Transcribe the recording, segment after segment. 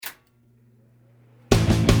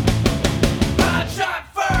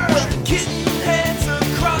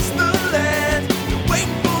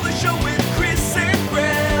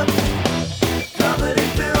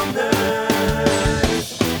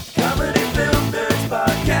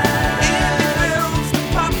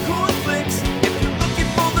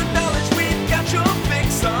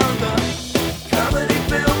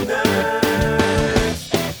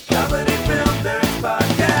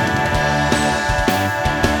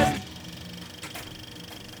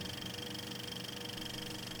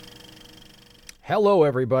Hello,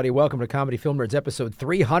 everybody. Welcome to Comedy Film Nerds, episode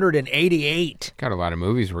 388. Got a lot of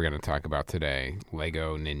movies we're going to talk about today.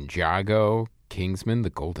 LEGO Ninjago, Kingsman, The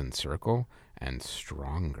Golden Circle, and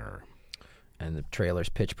Stronger. And the trailers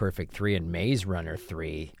Pitch Perfect 3 and Maze Runner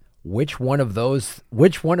 3. Which one of those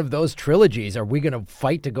trilogies are we going to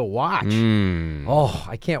fight to go watch? Oh,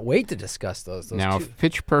 I can't wait to discuss those now, two. if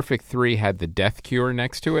Pitch Perfect 3 had the death cure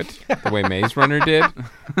next to it, the way Maze Runner did,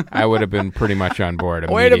 I would have been pretty much on board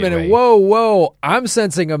immediately. Wait a minute. Whoa. I'm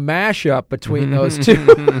sensing a mashup between those two.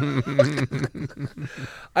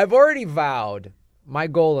 I've already vowed my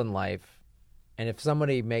goal in life, and if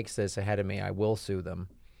somebody makes this ahead of me, I will sue them,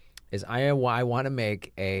 is I want to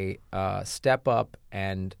make a Step Up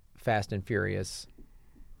and Fast and Furious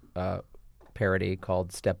parody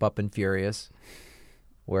called Step Up and Furious,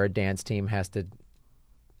 where a dance team has to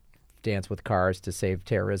dance with cars to save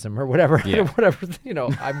terrorism or whatever. Yeah. Whatever,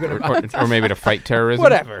 I'm gonna or maybe to fight terrorism.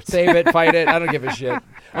 whatever. Save it, fight it. I don't give a shit.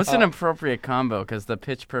 What's an appropriate combo? Because the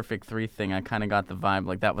Pitch Perfect 3 thing, I kind of got the vibe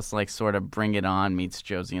like that was like sort of Bring It On meets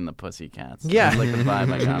Josie and the Pussycats. Yeah. That was like the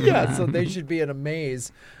vibe I got from Yeah, that. so they should be in a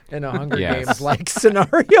maze in a Hunger Yes. Games-like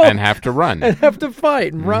scenario. And have to run. And have to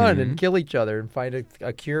fight and run and kill each other and find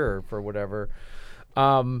a cure for whatever.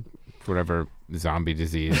 Whatever zombie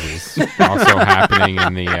disease is also happening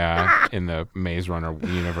in the Maze Runner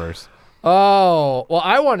universe. Oh, well,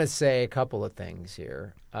 I want to say a couple of things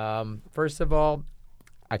here. First of all,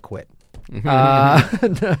 I quit. Well,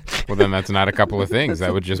 then that's not a couple of things.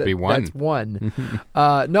 That would just be one. That's one.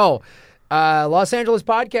 No. Los Angeles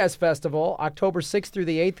Podcast Festival, October 6th through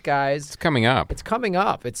the 8th, guys. It's coming up. It's coming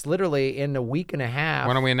up. It's literally in a week and a half.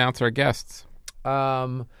 Why don't we announce our guests?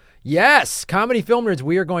 Yes, Comedy Film Nerds,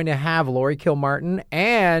 we are going to have Lori Kilmartin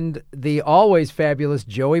and the always fabulous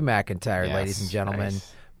Joey McIntyre, Yes, ladies and gentlemen,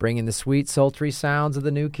 nice. bringing the sweet, sultry sounds of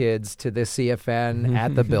the new kids to the CFN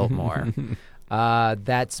at the Biltmore.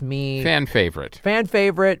 That's me. Fan favorite. Fan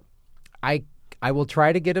favorite. I will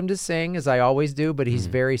try to get him to sing, as I always do, but he's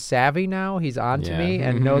very savvy now. He's on to me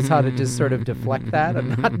and knows how to just sort of deflect that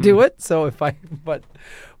and not do it. So but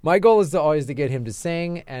my goal is always to get him to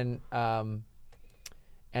sing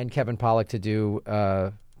and Kevin Pollak to do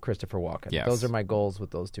Christopher Walken. Yes. Those are my goals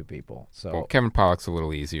with those two people. So Well, Kevin Pollak's a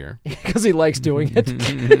little easier. because he likes doing it.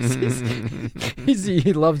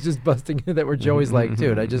 He loves just busting that where Joey's like,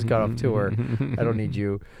 dude, I just got off tour. I don't need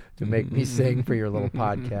you to make me sing for your little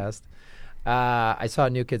podcast. I saw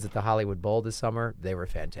New Kids at the Hollywood Bowl this summer. They were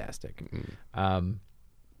fantastic.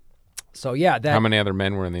 So yeah, How many other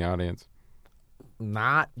men were in the audience?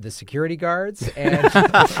 not the security guards and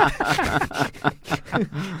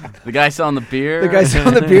The guy selling the beer. the guy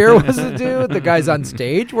selling the beer was a dude. The guys on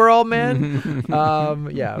stage were all men.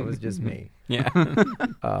 Yeah, it was just me. Yeah.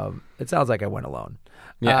 It sounds like I went alone.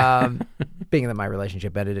 Yeah. Being that my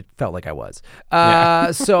relationship ended, it felt like I was.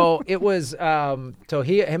 Yeah. So it was. So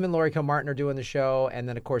him and Lori Kilmartin are doing the show, and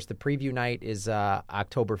then of course the preview night is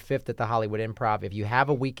October 5th at the Hollywood Improv. If you have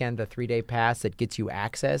a weekend, the 3-day pass that gets you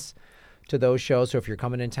access to those shows. So if you're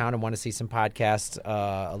coming in town and want to see some podcasts,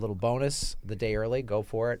 a little bonus the day early, go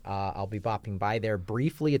for it. I'll be bopping by there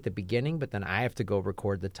briefly at the beginning, but then I have to go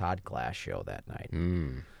record the Todd Glass show that night.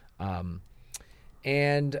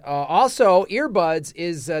 And also, Earbuds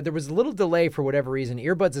is there was a little delay for whatever reason.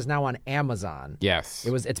 Earbuds is now on Amazon. Yes.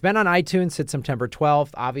 It's been on iTunes since September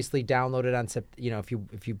 12th. Obviously, download it on if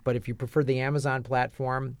you prefer the Amazon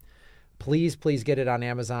platform, please get it on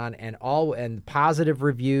Amazon and positive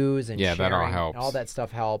reviews and Yeah, that all sharing, helps. all that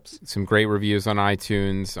stuff helps. Some great reviews on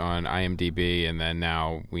iTunes, on IMDb, and then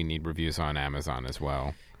now we need reviews on Amazon as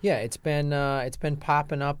well. Yeah, it's been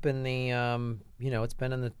popping up in the it's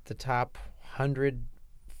been in the top 100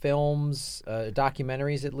 films,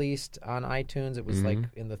 documentaries at least on iTunes. It was like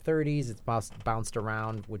in the 30s. It's bounced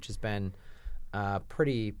around, which has been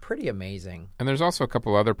pretty amazing. And there's also a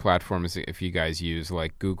couple other platforms if you guys use,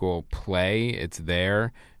 like Google Play, it's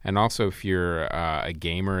there. And also if you're a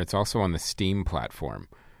gamer, it's also on the Steam platform.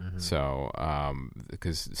 So,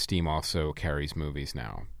 because Steam also carries movies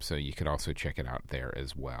now. So you could also check it out there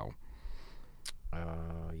as well.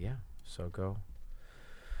 Yeah, so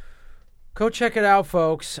go check it out,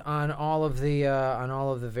 folks, on all of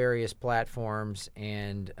the various platforms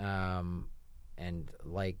and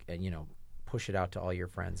push it out to all your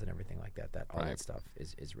friends and everything like that. That stuff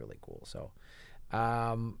is really cool. So,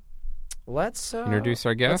 let's Introduce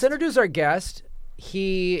our guest. Let's introduce our guest.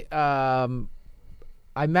 He,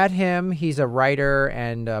 I met him. He's a writer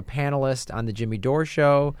and a panelist on the Jimmy Dore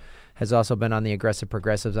Show. has also been on the Aggressive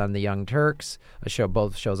Progressives on the Young Turks,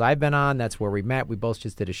 both shows I've been on. That's where we met. We both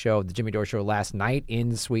just did a show, the Jimmy Dore Show, last night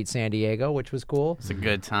in sweet San Diego, which was cool. It's a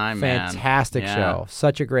good time, man. Fantastic show.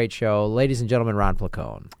 Such a great show. Ladies and gentlemen, Ron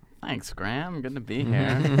Placone. Thanks, Graham. Good to be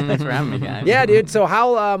here. Thanks for having me, guys. Yeah, dude. So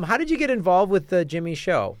how did you get involved with the Jimmy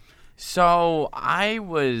Show? So I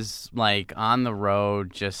was like on the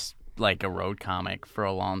road, just like a road comic for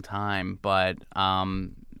a long time, but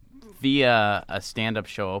via a stand-up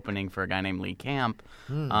show opening for a guy named Lee Camp,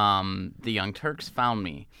 the Young Turks found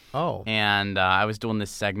me. Oh. And I was doing this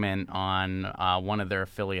segment on one of their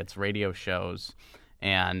affiliates' radio shows,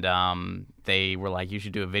 and they were like, you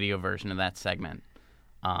should do a video version of that segment,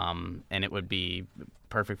 and it would be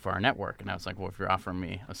perfect for our network. And I was like, well, if you're offering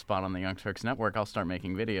me a spot on the Young Turks network, I'll start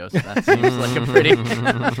making videos. That seems like a pretty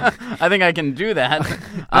I think I can do that.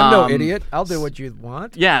 I'm no idiot. I'll do what you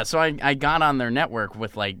want. Yeah, so I got on their network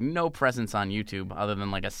with like no presence on YouTube other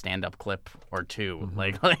than like a stand-up clip or two.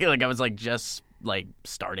 Like I was like just like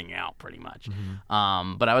starting out pretty much.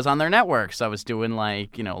 But I was on their network, so I was doing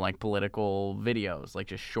like, you know, like political videos, like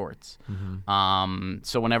just shorts.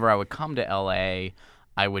 So whenever I would come to LA,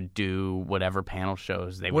 I would do whatever panel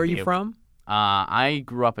shows they would. Where are you from? I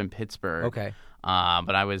grew up in Pittsburgh. Okay.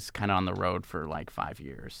 But I was kind of on the road for like 5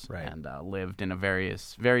 years. Right. And lived in a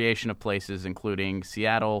variation of places, including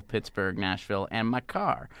Seattle, Pittsburgh, Nashville, and my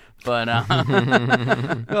car. But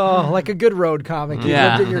oh, like a good road comic. You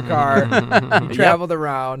lived in your car, traveled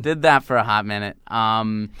around. Did that for a hot minute.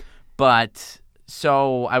 But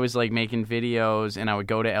so I was like making videos, and I would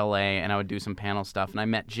go to LA, and I would do some panel stuff. And I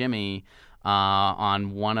met Jimmy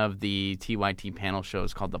on one of the TYT panel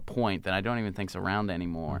shows called The Point that I don't even think's around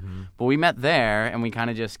anymore. But we met there, and we kind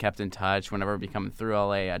of just kept in touch. Whenever I'd be coming through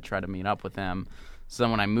LA, I'd try to meet up with him. So then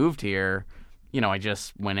when I moved here, you know, I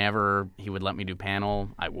just, whenever he would let me do panel,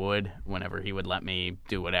 I would. Whenever he would let me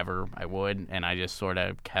do whatever, I would. And I just sort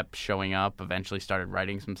of kept showing up, eventually started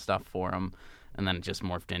writing some stuff for him, and then it just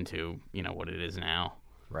morphed into, you know, what it is now.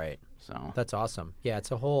 Right. So that's awesome. Yeah, it's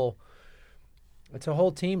a whole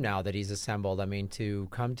team now that he's assembled. I mean, to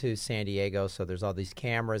come to San Diego, so there's all these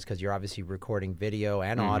cameras because you're obviously recording video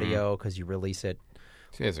and audio because you release it.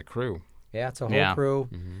 So he has a crew. Yeah, it's a whole crew,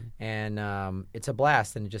 and it's a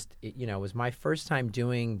blast. And it was my first time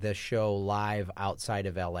doing the show live outside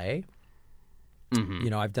of L.A. You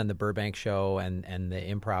know, I've done the Burbank show and the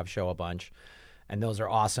Improv show a bunch, and those are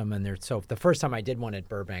awesome. And so the first time I did one at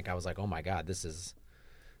Burbank, I was like, oh my God, this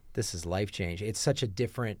is life change. It's such a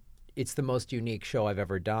different. It's the most unique show I've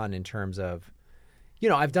ever done in terms of, you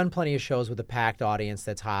know, I've done plenty of shows with a packed audience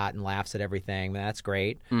that's hot and laughs at everything. That's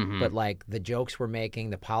great. But like the jokes we're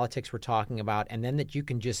making, the politics we're talking about, and then that you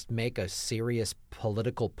can just make a serious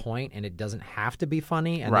political point and it doesn't have to be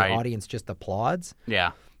funny and the audience just applauds.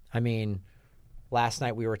 yeah. I mean, last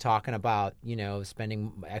night we were talking about, you know,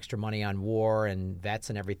 spending extra money on war and vets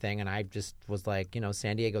and everything, and I just was like, you know,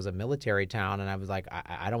 San Diego's a military town, and I was like,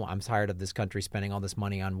 I'm tired of this country spending all this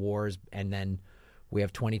money on wars, and then we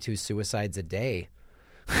have 22 suicides a day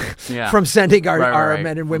from sending our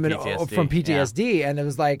men and women from PTSD, and it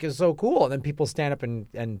was like, it's so cool. And then people stand up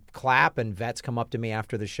and clap, and vets come up to me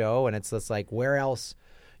after the show, and it's just like, where else?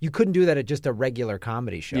 You couldn't do that at just a regular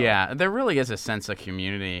comedy show. Yeah, there really is a sense of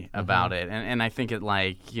community about it. And I think it,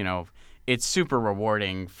 like, you know, it's super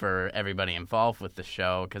rewarding for everybody involved with the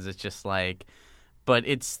show because it's just like, but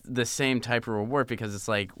it's the same type of reward because it's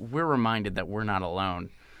like we're reminded that we're not alone.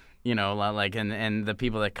 You know, like, and the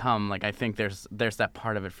people that come, like, I think there's that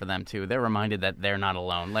part of it for them too. They're reminded that they're not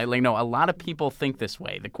alone. Like, no, a lot of people think this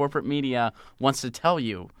way. The corporate media wants to tell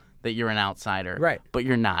you that you're an outsider, right? But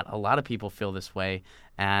you're not. A lot of people feel this way.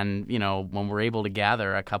 And, you know, when we're able to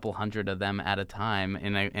gather a couple hundred of them at a time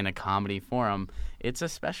in a comedy forum, it's a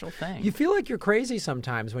special thing. You feel like you're crazy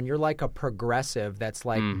sometimes when you're like a progressive that's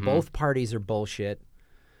like both parties are bullshit.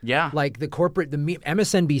 Yeah. Like the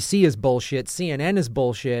MSNBC is bullshit. CNN is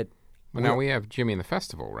bullshit. Well, now we have Jimmy in the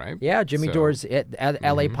festival, right? Yeah, Jimmy Dore's at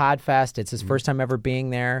LA Podfest. It's his first time ever being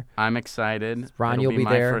there. I'm excited. Ron, It'll you'll be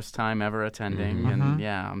my there. First time ever attending, and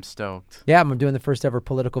yeah, I'm stoked. Yeah, I'm doing the first ever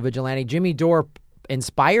political vigilante. Jimmy Dore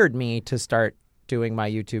inspired me to start doing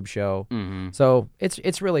my YouTube show. So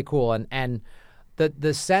it's really cool, and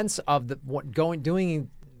the sense of being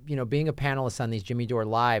a panelist on these Jimmy Dore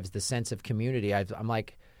lives, the sense of community. I'm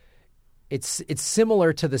like. It's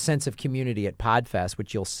similar to the sense of community at Podfest,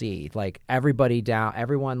 which you'll see. Like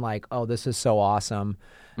everyone like, oh, this is so awesome.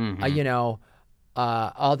 You know,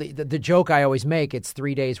 all the joke I always make, it's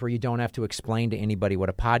 3 days where you don't have to explain to anybody what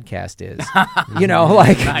a podcast is. You know,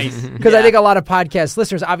 like, because I think a lot of podcast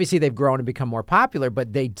listeners, obviously they've grown and become more popular, but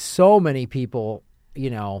so many people, you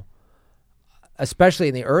know, especially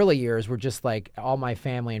in the early years, we're just like, all my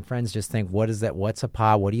family and friends just think, what is that? What's a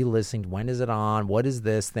pod? What are you listening to? When is it on? What is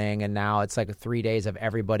this thing? And now it's like 3 days of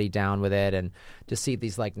everybody down with it. And to see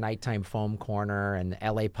these like nighttime foam corner and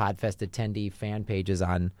LA Podfest attendee fan pages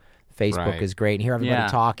on Facebook is great. And hear everybody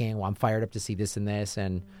talking. Well, I'm fired up to see this and this.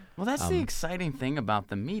 And well, that's the exciting thing about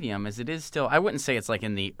the medium is it is still, I wouldn't say it's like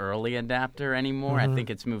in the early adapter anymore. I think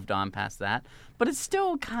it's moved on past that. But it's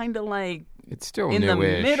still kind of like it's still in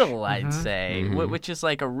newish. the middle, I'd say, which is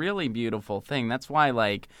like a really beautiful thing. That's why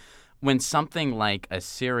like when something like a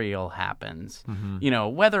serial happens, you know,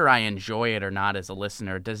 whether I enjoy it or not as a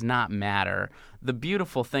listener does not matter. The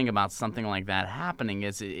beautiful thing about something like that happening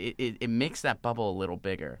is it makes that bubble a little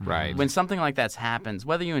bigger. Right. When something like that happens,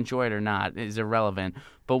 whether you enjoy it or not is irrelevant.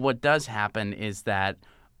 But what does happen is that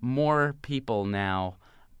more people now,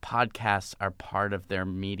 podcasts are part of their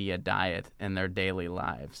media diet and their daily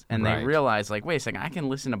lives. And they realize, like, wait a second, I can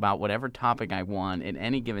listen about whatever topic I want at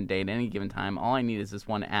any given day, at any given time. All I need is this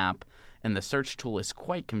one app, and the search tool is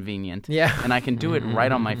quite convenient. Yeah. And I can do it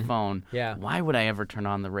right on my phone. Yeah. Why would I ever turn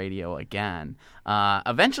on the radio again?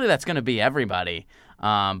 Eventually, that's going to be everybody.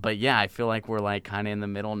 But yeah, I feel like we're like kind of in the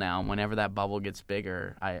middle now. And whenever that bubble gets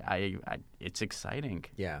bigger, it's exciting.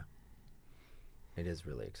 yeah, it is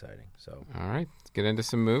really exciting. So All right, let's get into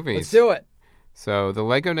some movies. let's do it. So, the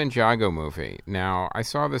Lego Ninjago movie. Now, I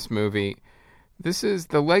saw this movie.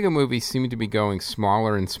 The Lego movies seem to be going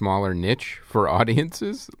smaller and smaller niche for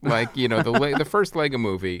audiences. Like, you know, the first Lego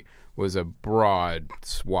movie was a broad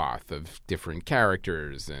swath of different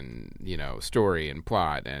characters and, you know, story and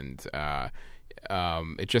plot. And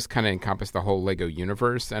it just kind of encompassed the whole Lego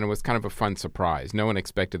universe. And it was kind of a fun surprise. No one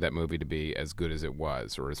expected that movie to be as good as it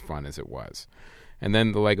was or as fun as it was. And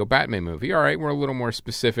then the Lego Batman movie. All right, we're a little more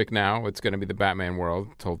specific now. It's going to be the Batman world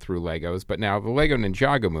told through Legos. But now the Lego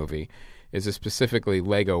Ninjago movie is a specifically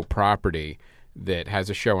Lego property that has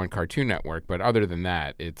a show on Cartoon Network. But other than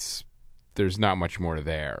that, there's not much more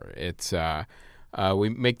there. It's we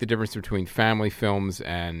make the difference between family films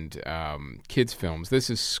and kids films.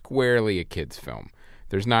 This is squarely a kids film.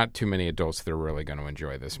 There's not too many adults that are really going to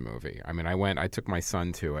enjoy this movie. I mean, I took my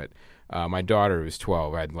son to it. My daughter, who's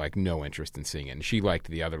 12, had like no interest in seeing it, and she liked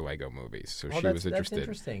the other Lego movies, so she was interested. That's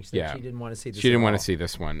interesting. She didn't want to see this. She didn't want to see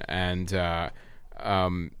this one, and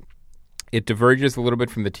it diverges a little bit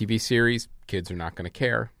from the TV series. Kids are not going to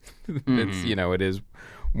care. It's, you know, it is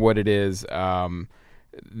what it is.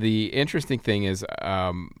 The interesting thing is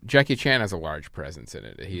Jackie Chan has a large presence in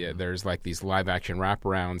it. There's like these live action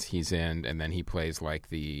wraparounds he's in, and then he plays like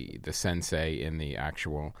the sensei in the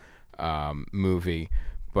actual movie.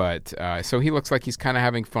 But so he looks like he's kind of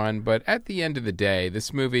having fun. But at the end of the day,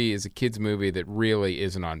 this movie is a kid's movie that really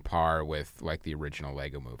isn't on par with like the original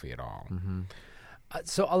Lego movie at all.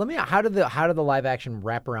 So let me. How do the live action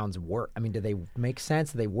wraparounds work? I mean, do they make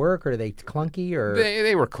sense? Do they work, or are they clunky? Or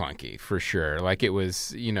they were clunky for sure. Like it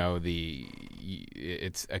was, you know,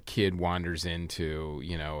 it's a kid wanders into,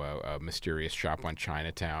 you know, a mysterious shop on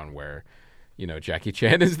Chinatown where, you know, Jackie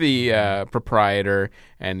Chan is the proprietor,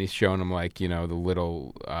 and he's showing him like, you know, the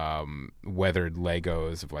little weathered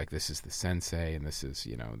Legos of like, this is the sensei, and this is,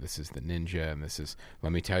 you know, this is the ninja, and this is,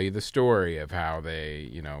 let me tell you the story of how they,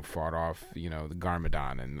 you know, fought off, you know, the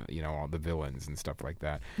Garmadon and, you know, all the villains and stuff like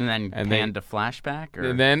that. And then pan to flashback, or?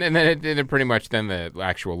 And then pretty much then the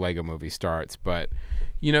actual Lego movie starts. But,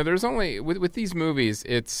 you know, there's only with these movies,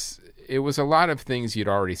 it was a lot of things you'd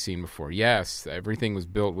already seen before. Yes, everything was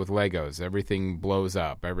built with Legos. Everything blows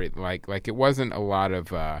up. Like it wasn't a lot of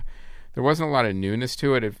there wasn't a lot of newness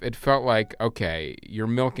to it. It felt like, okay, you're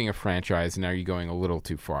milking a franchise and now you're going a little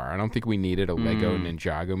too far. I don't think we needed a Lego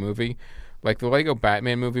Ninjago movie. Like the Lego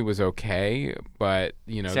Batman movie was okay, but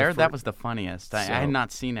you know, Sarah, that was the funniest. I had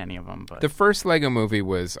not seen any of them, but the first Lego movie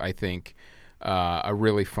was, I think, a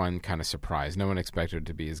really fun kind of surprise. No one expected it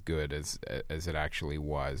to be as good as it actually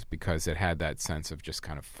was because it had that sense of just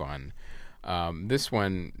kind of fun. This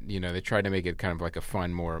one, you know, they tried to make it kind of like a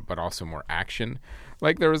fun, but also more action.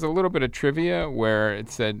 Like there was a little bit of trivia where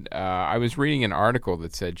it said, I was reading an article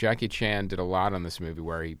that said Jackie Chan did a lot on this movie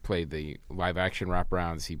where he played the live action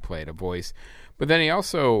wraparounds, he played a voice, but then he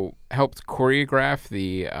also helped choreograph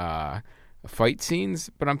the fight scenes,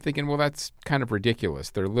 but I'm thinking, well, that's kind of ridiculous.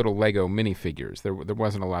 They're little Lego minifigures. There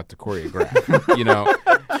wasn't a lot to choreograph, you know.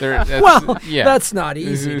 That's not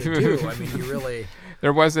easy to do. I mean, you really.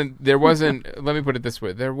 There wasn't. Let me put it this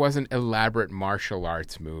way: there wasn't elaborate martial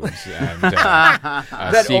arts moves and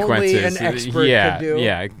that sequences. Only an expert could do.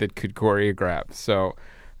 Yeah, that could choreograph. So.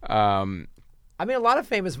 I mean, a lot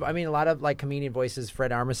of like comedian voices. Fred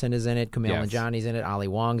Armisen is in it. Kumail Nanjiani's in it. Ali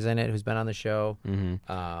Wong's in it, who's been on the show.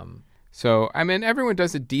 So, I mean, everyone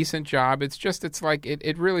does a decent job. It's like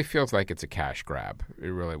it really feels like it's a cash grab. It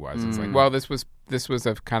really was. It's like, well, this was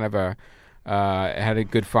a kind of a it had a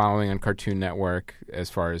good following on Cartoon Network as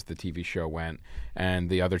far as the TV show went, and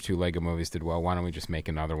the other two Lego movies did well. Why don't we just make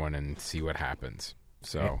another one and see what happens?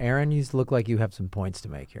 So, Aaron, you look like you have some points to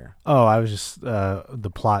make here. Oh, I was just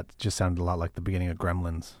the plot just sounded a lot like the beginning of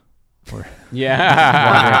Gremlins.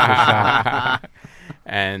 Yeah.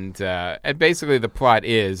 And basically the plot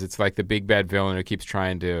is it's like the big bad villain who keeps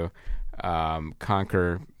trying to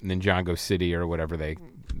conquer Ninjago City or whatever they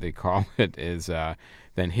call it is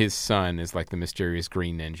then his son is like the mysterious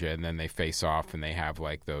green ninja, and then they face off and they have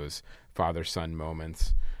like those father-son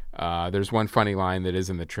moments. There's one funny line that is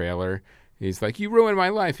in the trailer. He's like, "You ruined my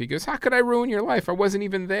life." He goes, "How could I ruin your life? I wasn't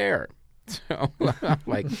even there." So,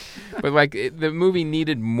 the movie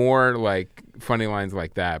needed more like funny lines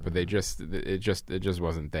like that, but it just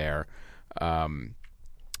wasn't there.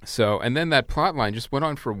 So, and then that plot line just went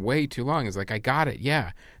on for way too long. It's like, I got it. Yeah,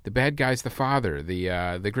 the bad guy's the father.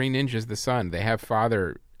 The green ninja's the son. They have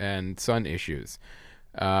father and son issues.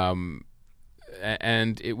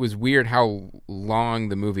 And it was weird how long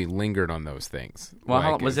the movie lingered on those things.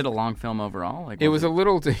 Well, was it a long film overall? Like, it was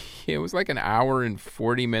it was like an hour and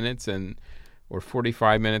 40 minutes or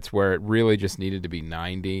 45 minutes where it really just needed to be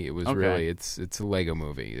 90. It was really, it's a Lego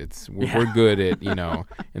movie. We're good at,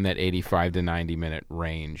 in that 85 to 90 minute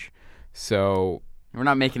range. So we're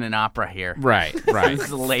not making an opera here. Right. This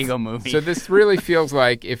is a Lego movie. So this really feels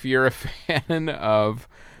like if you're a fan of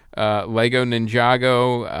Lego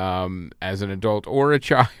Ninjago as an adult or a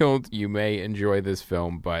child, you may enjoy this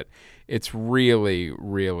film, but it's really,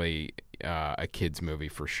 really a kid's movie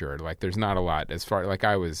for sure. Like, there's not a lot as far like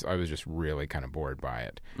I was just really kind of bored by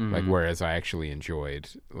it. Mm-hmm. Like, whereas I actually enjoyed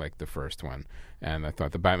like the first one, and I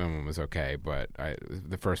thought the Batman one was okay, but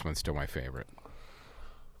the first one's still my favorite.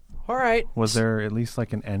 All right. Was there at least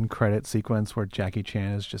like an end credit sequence where Jackie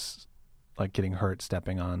Chan is just like getting hurt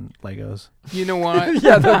stepping on Legos? You know what?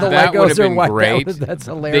 Yeah, the that Legos would have been are great. That's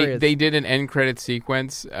hilarious. They did an end credit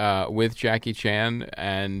sequence with Jackie Chan,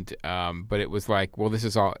 and but it was like, well, this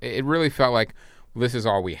is all. It really felt like, well, this is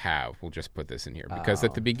all we have. We'll just put this in here because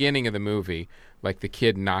at the beginning of the movie, like the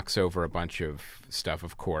kid knocks over a bunch of stuff.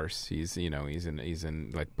 Of course, he's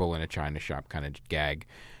in like bull in a china shop kind of gag,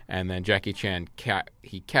 and then Jackie Chan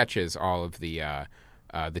he catches all of the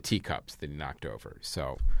teacups that he knocked over.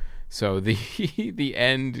 So the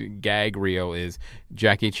end gag reel is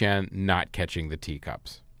Jackie Chan not catching the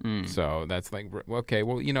teacups. So that's like, okay,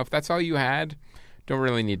 well, if that's all you had, don't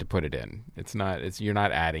really need to put it in. You're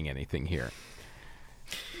not adding anything here.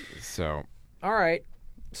 So all right.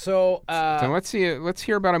 So let's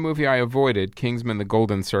hear about a movie I avoided, Kingsman: The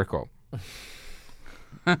Golden Circle.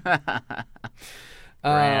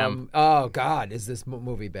 Oh God, is this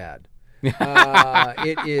movie bad?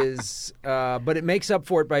 It is, but it makes up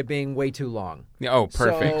for it by being way too long. Oh,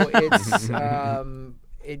 perfect. So it's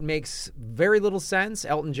it makes very little sense.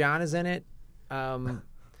 Elton John is in it.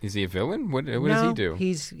 Is he a villain? What does he do?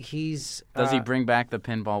 He's does he bring back the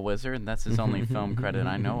Pinball Wizard? That's his only film credit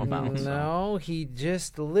I know about. No, he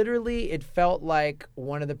just literally, it felt like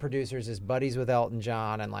one of the producers is buddies with Elton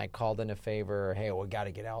John and like called in a favor. Hey, we got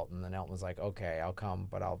to get Elton, and Elton was like, okay, I'll come,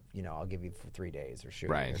 but I'll give you for 3 days or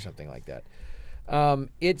shooting or something like that.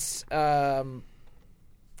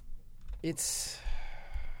 It's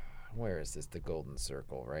where is this? The Golden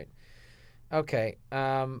Circle, right? Okay.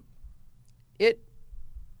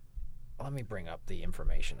 Let me bring up the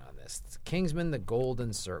information on this. It's Kingsman: The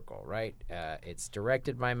Golden Circle, right? It's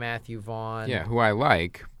directed by Matthew Vaughn. Yeah, who I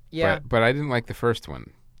like. Yeah, but I didn't like the first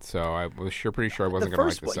one, so I was pretty sure I wasn't going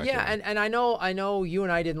to like the second one. Yeah, and I know you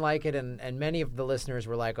and I didn't like it, and many of the listeners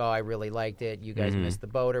were like, "Oh, I really liked it. You guys missed the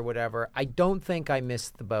boat or whatever." I don't think I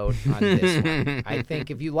missed the boat on this one. I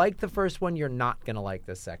think if you liked the first one, you're not going to like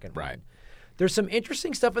the second one. Right. There's some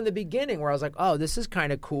interesting stuff in the beginning where I was like, oh, this is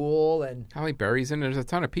kind of cool. And Halle Berry's in it. There's a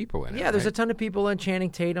ton of people in it. Yeah, there's a ton of people in.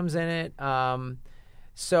 Channing Tatum's in it.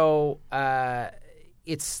 So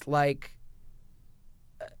it's like,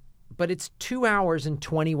 but it's 2 hours and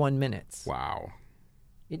 21 minutes. Wow.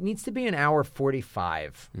 It needs to be an hour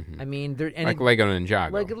 45. I mean, Lego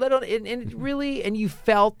Ninjago. Like a little, and it really, and you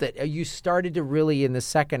felt that you started to really in the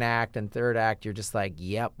second act and third act. You're just like,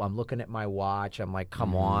 yep, I'm looking at my watch. I'm like,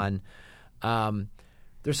 come on.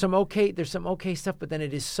 There's some okay stuff, but then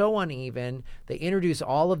it is so uneven. They introduce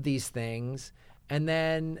all of these things, and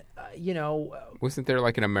then wasn't there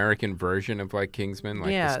like an American version of like Kingsman, like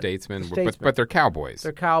yeah, the Statesman? But they're cowboys.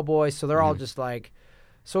 They're cowboys, so they're all just like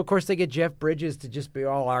So, of course, they get Jeff Bridges to just be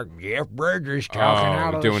all like, Jeff Bridges talking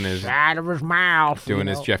out of the side of his mouth. Doing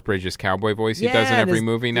his Jeff Bridges cowboy voice he does in every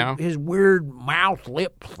movie now. His weird mouth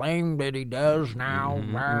lip thing that he does now.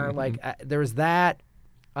 There's that.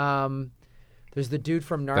 There's the dude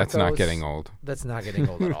from Narcos. That's not getting old. That's not getting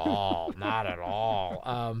old at all. Not at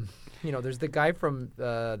all. There's the guy from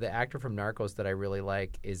the actor from Narcos that I really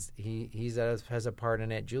like. He has a part in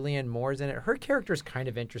it. Julianne Moore's in it. Her character's kind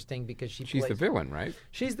of interesting because she's the villain, right?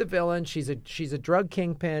 She's the villain. She's a drug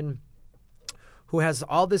kingpin who has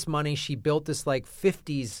all this money. She built this like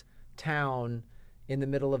 50s town in the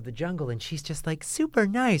middle of the jungle, and she's just like super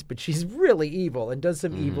nice, but she's really evil and does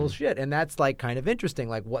some evil shit, and that's like kind of interesting.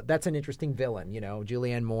 Like that's an interesting villain,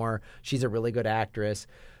 Julianne Moore. She's a really good actress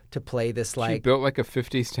to play this like. She built like a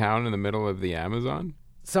 50s town in the middle of the Amazon.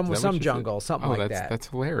 Some jungle, something like that. That's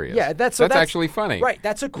hilarious. Yeah, that's actually funny. Right,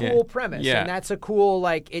 that's a cool premise, and that's a cool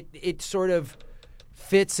like it sort of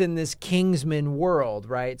fits in this Kingsman world,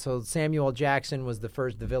 right? So Samuel Jackson was the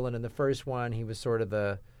villain in the first one. He was sort of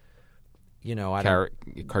the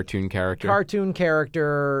cartoon character. Cartoon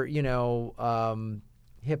character,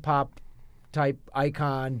 hip hop type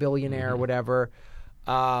icon, billionaire, whatever.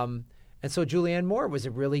 And so Julianne Moore was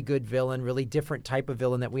a really good villain, really different type of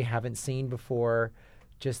villain that we haven't seen before.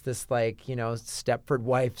 Just this Stepford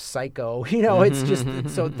wife psycho. It's just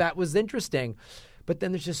so that was interesting. But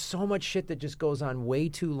then there's just so much shit that just goes on way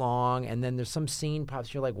too long, and then there's some scene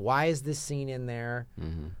pops. You're like, why is this scene in there?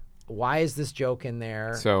 Why is this joke in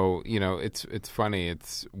there? So, it's funny.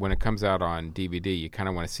 It's when it comes out on DVD, you kind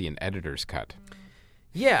of want to see an editor's cut.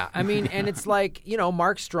 Yeah, I mean, and it's like,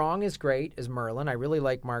 Mark Strong is great as Merlin. I really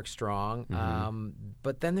like Mark Strong.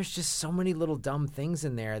 But then there's just so many little dumb things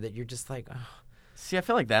in there that you're just like, oh. See, I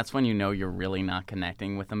feel like that's when you know you're really not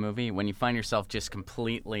connecting with the movie, when you find yourself just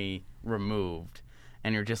completely removed.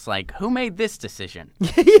 And you're just like, who made this decision?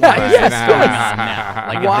 Yes. Now?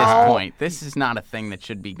 Like at this point, this is not a thing that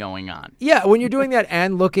should be going on. Yeah, when you're doing that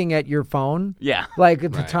and looking at your phone. Yeah. Like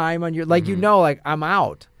at the time on your, like, I'm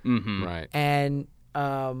out. Right. And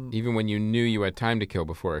even when you knew you had time to kill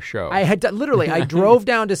before a show. I had I drove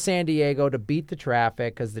down to San Diego to beat the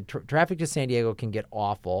traffic because the traffic to San Diego can get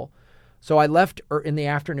awful. So I left in the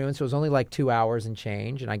afternoon, so it was only like 2 hours and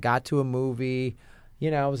change, and I got to a movie.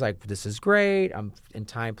 I was like, this is great. I'm in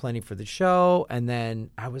time plenty for the show. And then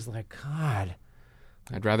I was like, God.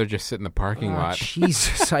 I'd rather just sit in the parking lot.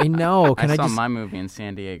 Jesus, I know. I saw my movie in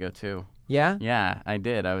San Diego, too. Yeah? Yeah, I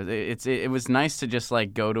did. It was nice to just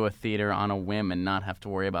like go to a theater on a whim and not have to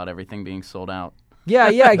worry about everything being sold out.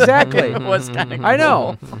 Yeah, exactly. It was kind of cool. I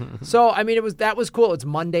know. So, I mean, that was cool. It's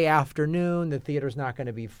Monday afternoon. The theater's not going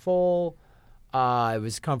to be full. It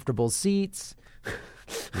was comfortable seats.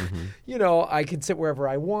 I can sit wherever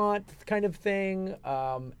I want, kind of thing.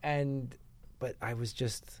 But I was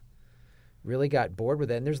just really got bored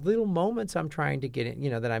with it. And there's little moments I'm trying to get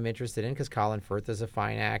in, that I'm interested in because Colin Firth is a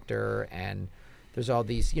fine actor, and there's all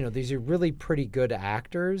these, these are really pretty good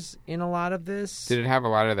actors in a lot of this. Did it have a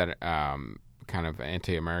lot of that kind of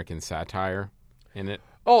anti-American satire in it?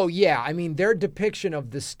 Oh, yeah. I mean, their depiction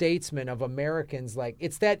of the statesmen of Americans, like,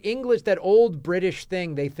 it's that old British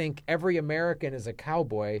thing. They think every American is a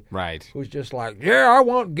cowboy. Right. Who's just like, yeah, I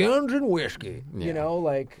want guns and whiskey. Yeah.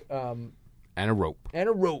 And a rope.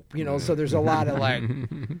 So there's a lot of, like,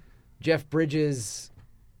 Jeff Bridges,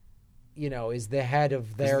 is the head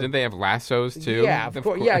of their... Did they have lassos, too? Yeah, of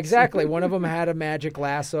course. Yeah, exactly. One of them had a magic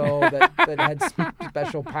lasso that had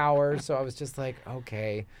special powers. So I was just like,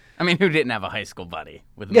 okay... I mean, who didn't have a high school buddy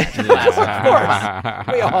with a magic lasso? Of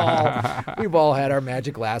course. We've all had our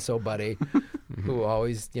magic lasso buddy who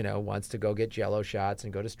always, wants to go get Jell-O shots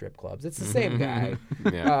and go to strip clubs. It's the same guy.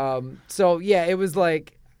 Yeah. It was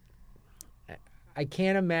like, I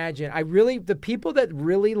can't imagine. The people that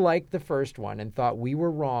really liked the first one and thought we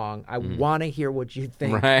were wrong, I want to hear what you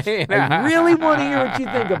think. Right. I really want to hear what you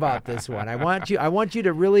think about this one. I want you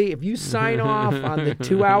to really, if you sign off on the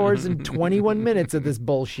 2 hours and 21 minutes of this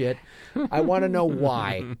bullshit, I want to know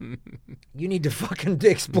why. You need to fucking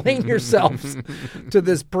explain yourselves to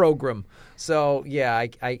this program. So, yeah,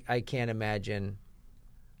 I can't imagine.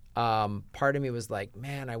 Part of me was like,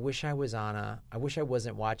 man, I wish I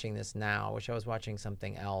wasn't watching this now. I wish I was watching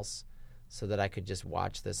something else so that I could just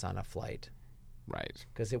watch this on a flight. Right.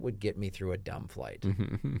 Because it would get me through a dumb flight.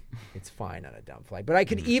 It's fine on a dumb flight. But I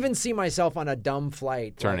could even see myself on a dumb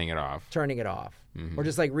flight. Turning it off. Or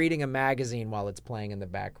just like reading a magazine while it's playing in the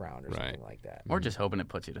background or something like that. Or just hoping it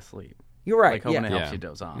puts you to sleep. You're right. Like hoping it helps you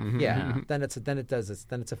doze off. Yeah. Then it's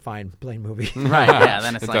a fine plain movie. Right. Yeah.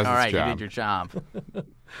 Then it's like, all right, job. you did your job.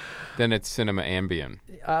 Then it's cinema ambient.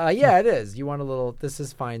 Yeah, it is. You want a little. This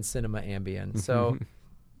is fine cinema ambient. So,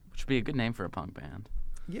 which would be a good name for a punk band.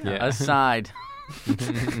 Yeah. Aside.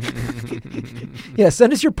 Yeah,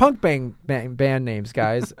 send us your punk band names,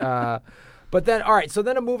 guys. But then, all right, so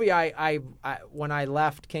then a movie I when I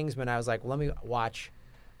left Kingsman, I was like, well, let me watch.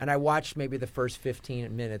 And I watched maybe the first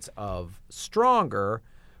 15 minutes of Stronger,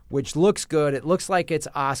 which looks good. It looks like it's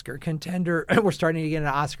Oscar contender. We're starting to get an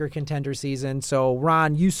Oscar contender season. So,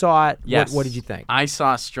 Ron, you saw it. Yes. What did you think? I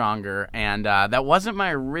saw Stronger, and that wasn't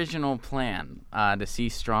my original plan to see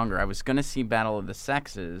Stronger. I was going to see Battle of the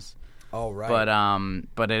Sexes. Oh, right.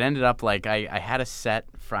 But it ended up like I had a set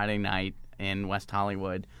Friday night in West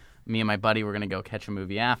Hollywood. Me and my buddy were going to go catch a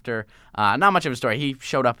movie after. Not much of a story. He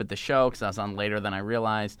showed up at the show because I was on later than I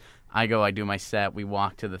realized. I do my set. We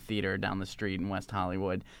walk to the theater down the street in West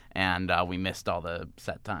Hollywood, and we missed all the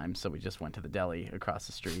set times, so we just went to the deli across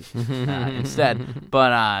the street instead.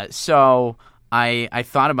 But so I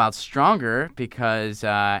thought about Stronger because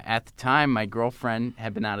at the time my girlfriend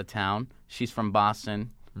had been out of town. She's from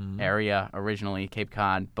Boston area originally, Cape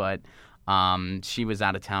Cod, but she was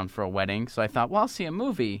out of town for a wedding. So I thought, well, I'll see a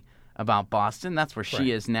movie about Boston. That's where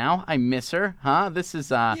she is now. I miss her. This is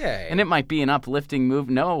and it might be an uplifting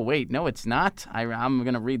movie. No, it's not. I'm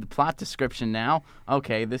going to read the plot description now.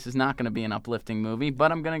 Okay, this is not going to be an uplifting movie,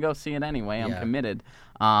 but I'm going to go see it anyway. I'm committed.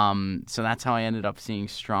 So that's how I ended up seeing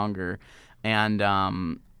Stronger, and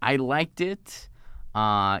I liked it.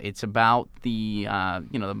 It's about the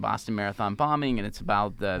the Boston Marathon bombing, and it's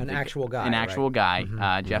about an actual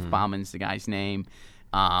guy. Jeff Bauman's the guy's name.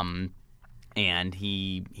 And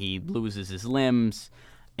he loses his limbs.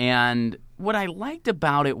 And what I liked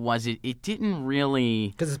about it was it didn't really,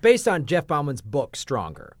 because it's based on Jeff Bauman's book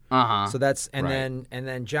Stronger. So that's then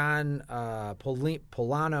John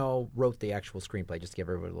Polano wrote the actual screenplay. Just to give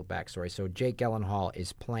everybody a little backstory. So Jake Gyllenhaal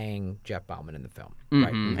is playing Jeff Bauman in the film,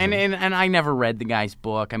 right? And I never read the guy's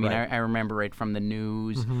book. I mean, I remember it from the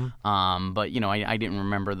news, but I didn't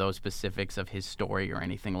remember those specifics of his story or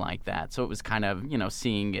anything like that. So it was kind of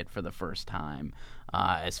seeing it for the first time.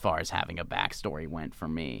 As far as having a backstory went for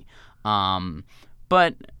me.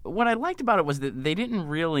 But what I liked about it was that they didn't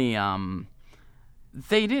really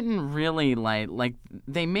like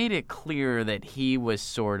they made it clear that he was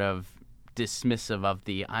sort of dismissive of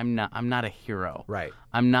the I'm not a hero. Right.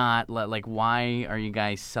 I'm not like, why are you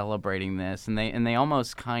guys celebrating this? And they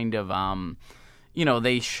almost kind of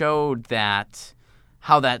they showed that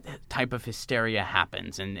how that type of hysteria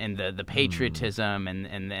happens, and the patriotism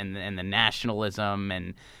and the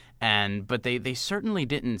nationalism but they certainly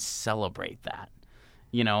didn't celebrate that.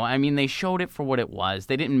 I mean, they showed it for what it was.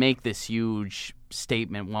 They didn't make this huge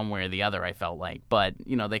statement one way or the other, I felt like, but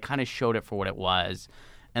they kind of showed it for what it was,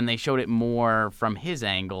 and they showed it more from his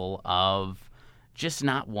angle of just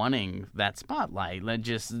not wanting that spotlight.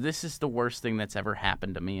 This is the worst thing that's ever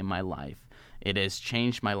happened to me in my life. It has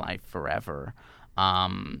changed my life forever.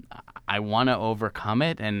 I want to overcome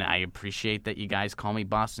it, and I appreciate that you guys call me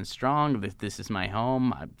Boston Strong. This is my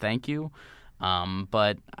home. Thank you.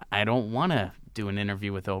 But I don't want to do an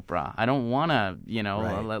interview with Oprah. I don't want to,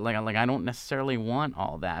 like I don't necessarily want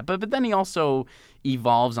all that. But then he also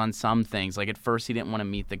evolves on some things. Like at first he didn't want to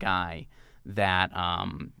meet the guy that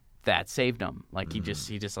saved him. Like he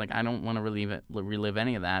just like, I don't want to relive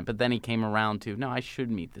any of that. But then he came around to, no, I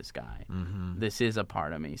should meet this guy. This is a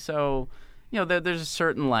part of me. So there's a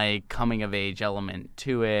certain like coming of age element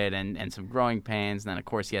to it, and some growing pains. And then of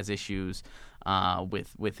course he has issues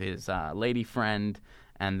with his lady friend,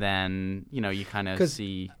 and then you kind of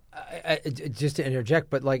see. Just to interject,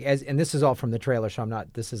 but like and this is all from the trailer, so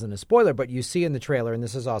this isn't a spoiler, but you see in the trailer, and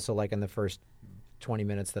this is also like in the first 20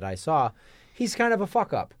 minutes that I saw, he's kind of a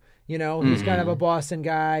fuck up. He's kind of a Boston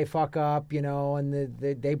guy, fuck up, and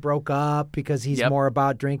they broke up because he's more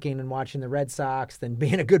about drinking and watching the Red Sox than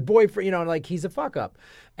being a good boyfriend, like he's a fuck up.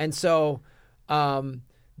 And so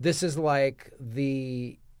this is like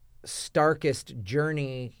the starkest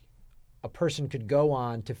journey a person could go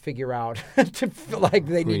on to figure out to feel like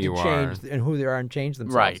they need to change and who they are and change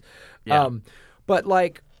themselves. Right. Yeah. But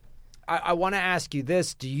like, I want to ask you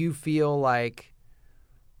this. Do you feel like,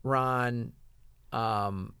 Ron,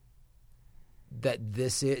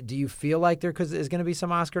 do you feel like there's going to be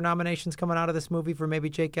some Oscar nominations coming out of this movie for maybe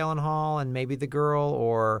Jake Gyllenhaal and maybe the girl,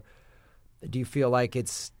 or do you feel like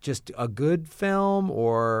it's just a good film?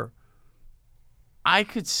 Or I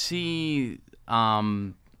could see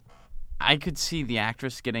the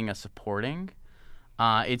actress getting a supporting.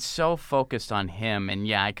 It's so focused on him,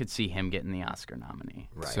 and I could see him getting the Oscar nominee.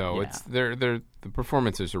 Right. So it's the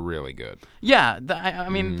performances are really good. Yeah, I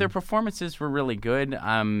mean their performances were really good.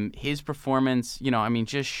 His performance,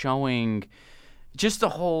 just showing, just the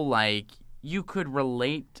whole like you could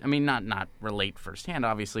relate. I mean, not relate firsthand,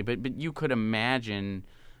 obviously, but you could imagine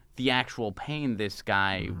the actual pain this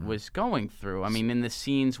guy was going through. I mean, in the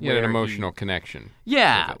scenes where an emotional connection.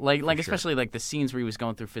 Yeah, it, like especially like the scenes where he was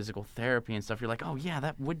going through physical therapy and stuff. You're like, oh yeah,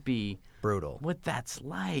 that would be brutal. What that's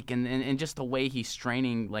like, and just the way he's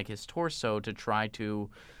straining like his torso to try to,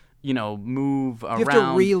 move around. You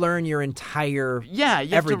have to relearn your entire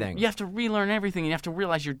everything. You have to relearn everything, and you have to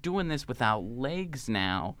realize you're doing this without legs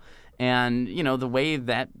now. And, the way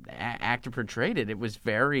that actor portrayed it, it was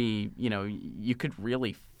very, you could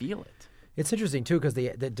really feel it. It's interesting, too, because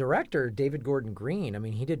the director, David Gordon Green, I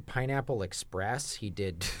mean, he did Pineapple Express. He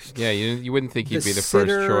did... Yeah, you wouldn't think he'd be the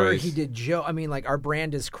Sitter, first choice. He did Joe. I mean, like, Our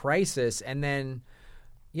Brand is Crisis. And then,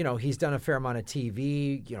 he's done a fair amount of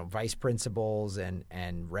TV, Vice Principals and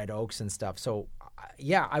Red Oaks and stuff. So,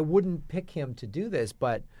 yeah, I wouldn't pick him to do this,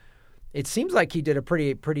 but it seems like he did a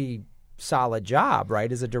pretty solid job,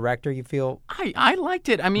 right? As a director, you feel? I liked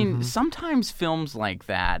it. I mean, sometimes films like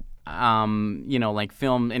that, like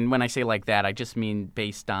film, and when I say like that, I just mean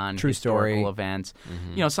based on true historical story events.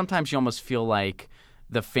 Sometimes you almost feel like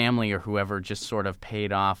the family or whoever just sort of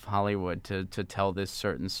paid off Hollywood to tell this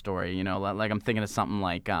certain story. Like I'm thinking of something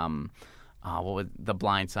like what was The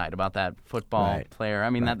Blind Side, about that football player.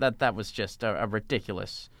 I mean, that was just a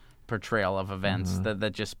ridiculous portrayal of events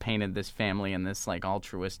that just painted this family in this like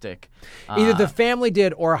altruistic. Either the family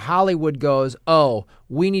did or Hollywood goes, oh,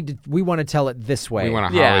 we want to tell it this way. We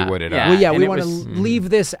want to Hollywood it up. Well, we want to leave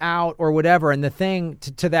this out or whatever. And the thing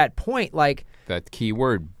to that point, like that key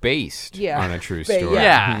word, based on a true story.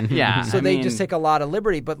 Yeah. So they just take a lot of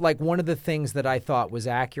liberty. But like one of the things that I thought was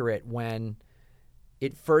accurate when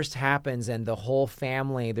it first happens and the whole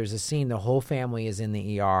family, there's a scene, the whole family is in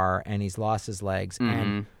the ER and he's lost his legs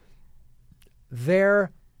and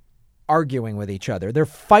they're arguing with each other. They're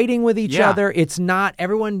fighting with each other. It's not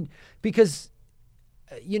everyone, because,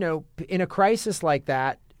 in a crisis like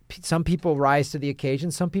that, some people rise to the occasion.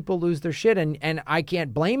 Some people lose their shit. And I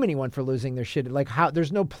can't blame anyone for losing their shit. Like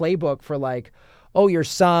there's no playbook for like, oh, your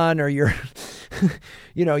son or your,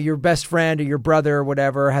 your best friend or your brother or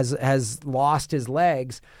whatever has lost his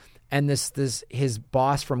legs. And his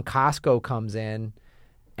boss from Costco comes in.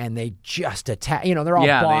 And they just attack. They're all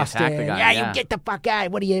bossed in. The guy, you get the fuck out.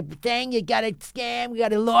 What are you saying? You got a scam. You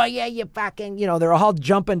got a lawyer. You fucking. They're all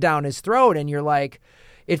jumping down his throat, and you're like,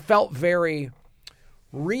 it felt very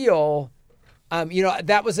real.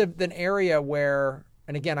 That was an area where,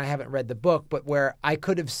 and again, I haven't read the book, but where I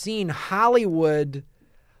could have seen Hollywood,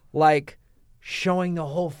 like, showing the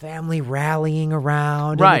whole family rallying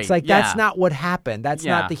around. Right. And it's like, that's not what happened. That's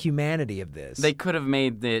not the humanity of this. They could have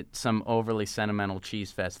made it some overly sentimental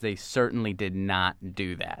cheese fest. They certainly did not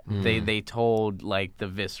do that. They told, like, the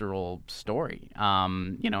visceral story.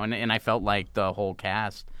 And I felt like the whole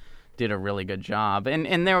cast did a really good job.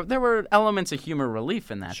 And there were elements of humor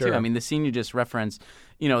relief in that, too. I mean, the scene you just referenced,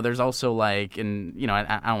 there's also, like, and,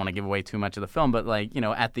 I don't want to give away too much of the film, but, like,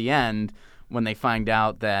 at the end, when they find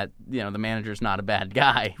out that, the manager's not a bad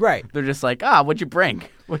guy. Right. They're just like, what'd you bring?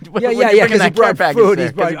 What'd you bring in because that he brought care food.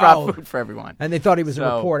 package there? He brought food for everyone. And they thought he was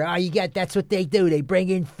a reporter. That's what they do. They bring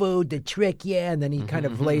in food to trick you. And then he kind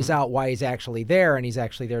of lays out why he's actually there, and he's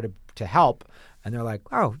actually there to help. And they're like,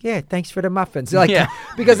 oh, yeah, thanks for the muffins. Like,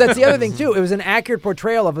 because that's the other thing, too. It was an accurate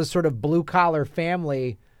portrayal of a sort of blue-collar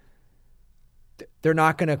family. They're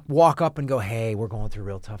not going to walk up and go, hey, we're going through a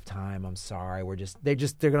real tough time. I'm sorry. They're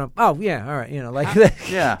going to, oh, yeah, all right. Like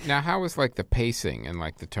that. Now, how was like the pacing and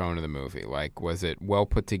like the tone of the movie? Like, was it well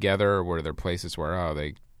put together, or were there places where,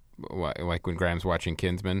 like when Graham's watching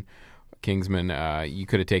Kingsman, you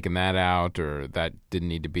could have taken that out, or that didn't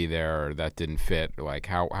need to be there, or that didn't fit? Like,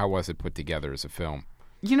 how was it put together as a film?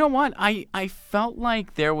 You know what? I felt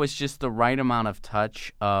like there was just the right amount of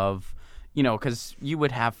touch of, because you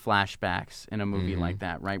would have flashbacks in a movie like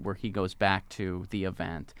that, right, where he goes back to the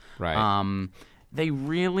event. Right. They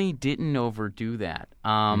really didn't overdo that.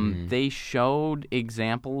 They showed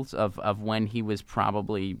examples of when he was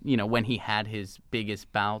probably, when he had his biggest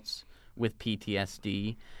bouts with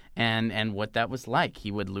PTSD and what that was like.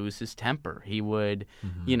 He would lose his temper. He would,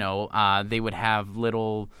 they would have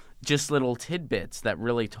little tidbits that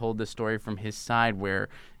really told the story from his side where,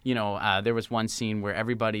 there was one scene where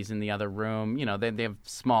everybody's in the other room. They have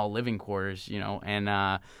small living quarters,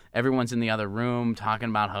 and everyone's in the other room talking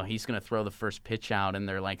about how he's going to throw the first pitch out, and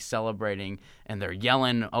they're, like, celebrating, and they're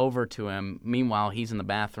yelling over to him. Meanwhile, he's in the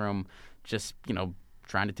bathroom just,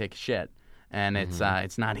 trying to take a shit. And it's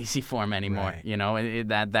not easy for him anymore,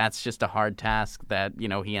 that's just a hard task that,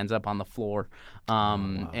 he ends up on the floor.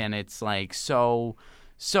 And it's, like, so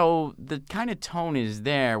So the kind of tone is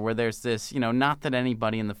there where there's this, not that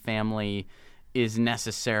anybody in the family is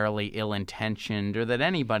necessarily ill-intentioned or that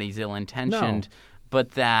anybody's ill-intentioned,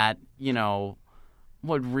 but that,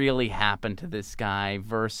 what really happened to this guy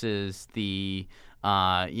versus the,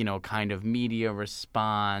 kind of media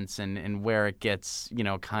response and where it gets,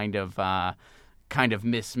 kind of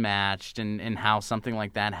mismatched and how something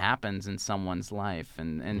like that happens in someone's life.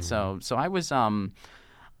 And so I was,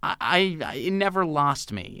 it never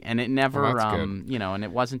lost me, and it never, and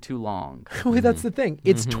it wasn't too long. Well, that's the thing.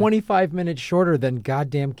 It's 25 minutes shorter than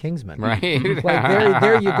goddamn Kingsman. Right. Like,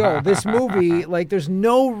 there you go. This movie, like, there's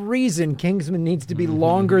no reason Kingsman needs to be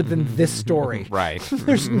longer than this story. Right.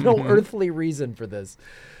 There's no earthly reason for this.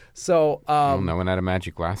 So, no one had a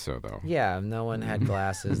magic lasso, though. Yeah, no one had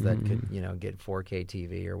glasses that could, get 4K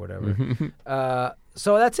TV or whatever.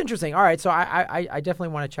 So that's interesting. All right, so I definitely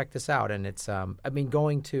want to check this out. And it's, so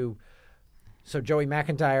Joey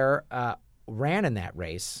McIntyre ran in that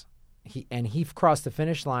race, he crossed the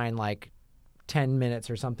finish line like 10 minutes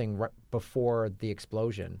or something before the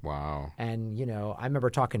explosion. Wow. And, I remember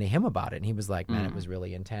talking to him about it, and he was like, man, it was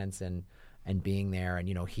really intense, and being there,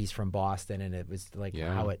 and he's from Boston, and it was like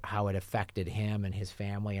how it affected him and his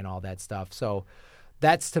family and all that stuff. So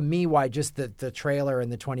that's to me why just the trailer and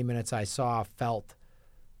the 20 minutes I saw felt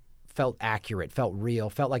accurate, felt real,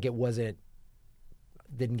 felt like it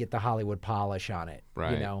didn't get the Hollywood polish on it.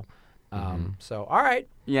 Right. So all right.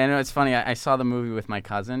 Yeah, it's funny. I saw the movie with my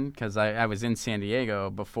cousin because I was in San Diego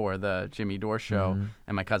before the Jimmy Dore show,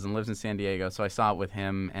 and my cousin lives in San Diego, so I saw it with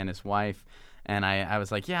him and his wife. And I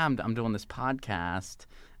was like, yeah, I'm doing this podcast.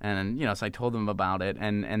 And, so I told him about it.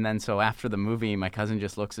 And then so after the movie, my cousin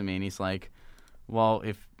just looks at me and he's like, well,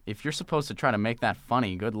 if you're supposed to try to make that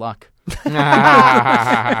funny, good luck.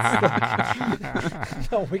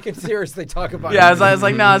 No, we can seriously talk about it. Yeah, I was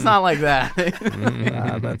like, no, it's not like that.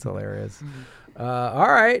 That's hilarious. All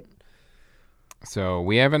right. So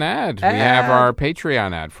we have an ad. We have our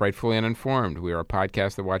Patreon ad, Frightfully Uninformed. We are a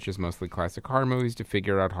podcast that watches mostly classic horror movies to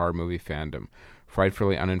figure out horror movie fandom.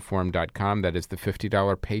 FrightfullyUninformed.com. That is the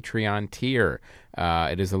 $50 Patreon tier.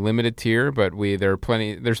 It is a limited tier, but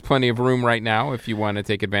there's plenty of room right now if you want to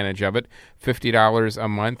take advantage of it. $50 a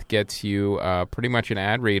month gets you pretty much an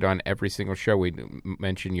ad read on every single show. We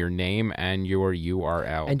mention your name and your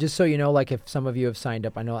URL. And just so you know, like if some of you have signed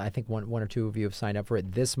up, I think one or two of you have signed up for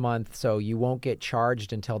it this month, so you won't get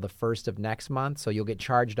charged until the 1st of next month. So you'll get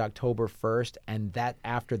charged October 1st, and that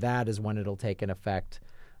after that is when it'll take an effect.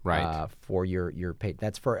 Right. For your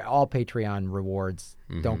that's for all Patreon rewards.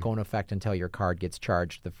 Don't go in effect until your card gets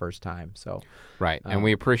charged the first time. So right, and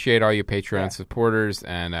we appreciate all you Patreon supporters,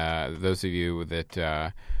 and those of you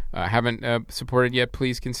that haven't supported yet,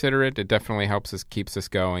 please consider it. It definitely helps us, keeps us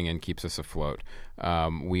going, and keeps us afloat.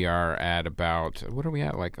 We are at about, what are we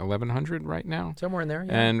at, like 1,100 right now? Somewhere in there,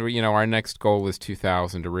 yeah. And, our next goal is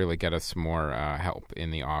 2,000 to really get us some more help in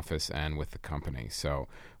the office and with the company. So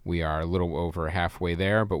we are a little over halfway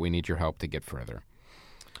there, but we need your help to get further.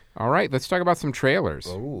 All right, let's talk about some trailers.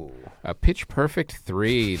 Ooh. Pitch Perfect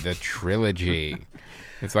 3, the trilogy.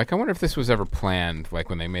 It's like, I wonder if this was ever planned, like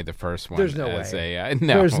when they made the first one. There's no way.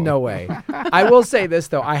 No. There's no way. I will say this,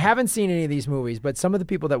 though. I haven't seen any of these movies, but some of the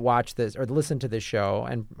people that watch this or listen to this show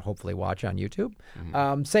and hopefully watch on YouTube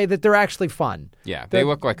say that they're actually fun. Yeah, they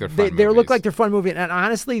look like they're fun They look like they're fun movies. And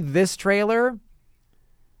honestly, this trailer,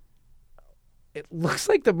 it looks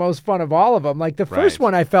like the most fun of all of them. Like the first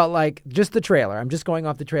one, I felt like just the trailer. I'm just going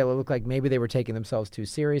off the trailer. It looked like maybe they were taking themselves too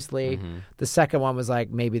seriously. The second one was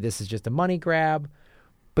like maybe this is just a money grab.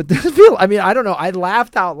 But this I don't know. I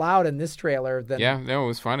laughed out loud in this trailer. It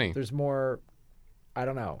was funny. There's more. I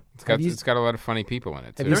don't know. It's got a lot of funny people in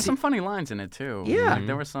it too. There were some funny lines in it too. Yeah,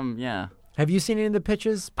 there were some. Yeah. Have you seen any of the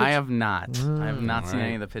pitches? I have not. I have not seen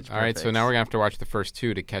any of the pitch. All right, so now we're gonna have to watch the first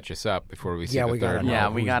two to catch us up before we see the third.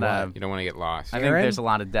 We gotta. You don't want to get lost. I think there's a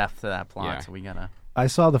lot of depth to that plot, so we gotta. I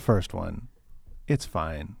saw the first one. It's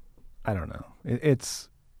fine. I don't know. It's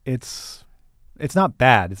not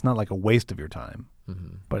bad. It's not like a waste of your time.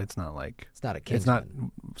 But it's not like it's not it's not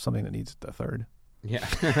something that needs a third. Yeah.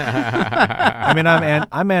 I mean,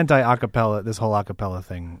 I'm anti acapella. This whole acapella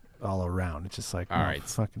thing all around. It's just like all right.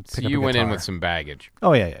 Fucking so you went in with some baggage.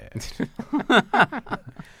 Oh yeah.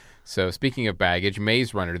 So speaking of baggage,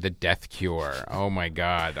 Maze Runner: The Death Cure. Oh my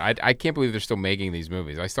God, I can't believe they're still making these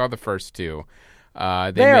movies. I saw the first two.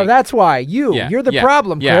 That's why you're the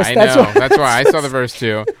problem, Chris. Yeah, I know. That's why I saw the first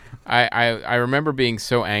two. I remember being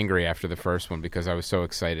so angry after the first one because I was so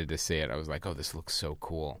excited to see it. I was like, oh, this looks so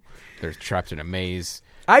cool. They're trapped in a maze.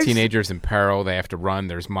 Teenagers in peril. They have to run.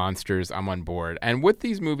 There's monsters. I'm on board. And what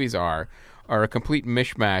these movies are are a complete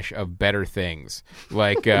mishmash of better things.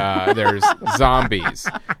 Like there's zombies,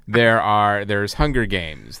 there's Hunger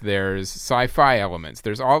Games, there's sci-fi elements,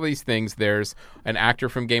 there's all these things. There's an actor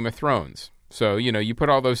from Game of Thrones. So, you put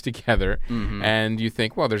all those together and you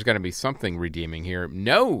think, well, there's got to be something redeeming here.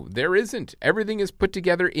 No, there isn't. Everything is put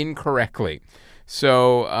together incorrectly.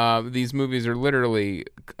 So these movies are literally,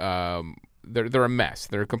 they're a mess.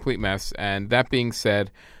 They're a complete mess. And that being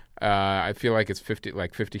said, I feel like it's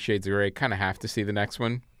 50 Shades of Grey. Kind of have to see the next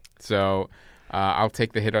one. So I'll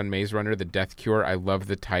take the hit on Maze Runner, The Death Cure. I love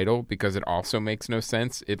the title because it also makes no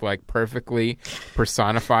sense. It perfectly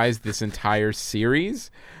personifies this entire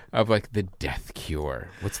series of the Death Cure.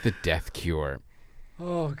 What's the Death Cure?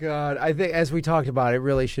 Oh God! I think, as we talked about, it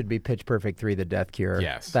really should be Pitch Perfect 3: The Death Cure.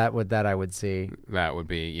 Yes, that I would see. That would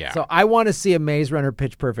be, yeah. So I want to see a Maze Runner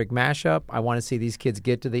Pitch Perfect mashup. I want to see these kids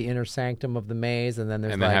get to the inner sanctum of the maze, and then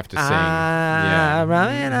there's they have to sing. Yeah.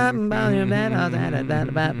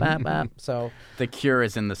 So The Cure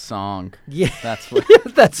is in the song. Yeah, that's what.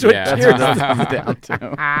 that's what yeah. Cure That's what it comes down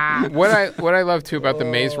to. What I love too about the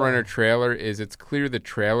Maze Runner trailer is it's clear the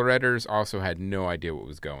trailer editors also had no idea what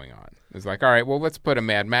was going on. It's like, all right, well, let's put a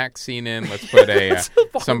Mad Max scene in. Let's put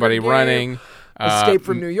somebody running. Escape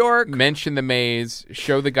from New York. Mention the maze.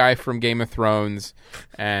 Show the guy from Game of Thrones,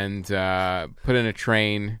 and put in a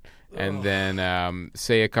train, and then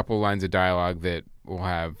say a couple lines of dialogue that will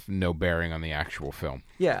have no bearing on the actual film.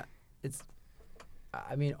 Yeah,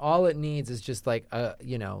 all it needs is just a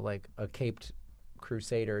caped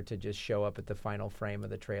crusader to just show up at the final frame of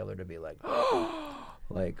the trailer to be like,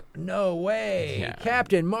 no way, yeah.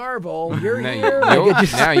 Captain Marvel, you're here.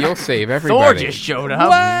 Now you'll save everybody. Thor just showed up.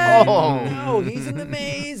 What? Oh. No, he's in the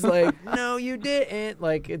maze. No, you didn't.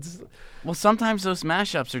 It's. Well, sometimes those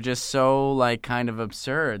mashups are just so kind of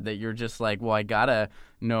absurd that you're just well, I gotta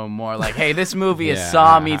know more. Hey, this movie is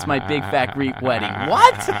Saw meets My Big Fat Greek Wedding.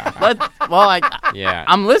 What?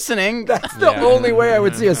 I'm listening. That's the only way I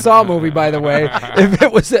would see a Saw movie, by the way. If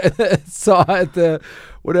it was Saw at the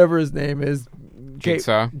whatever his name is.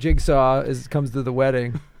 Jigsaw comes to the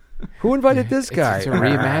wedding. Who invited this guy? It's a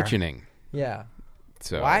reimagining. Yeah.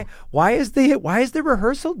 So why is the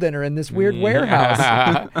rehearsal dinner in this weird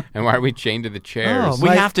warehouse? And why are we chained to the chairs? We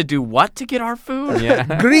have to do what to get our food?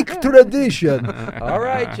 Yeah. Greek tradition. All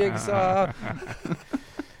right, Jigsaw.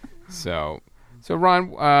 So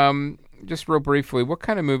Ron, just real briefly, what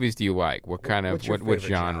kind of movies do you like? What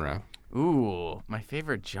genre? Ooh, my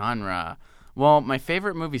favorite genre. Well, my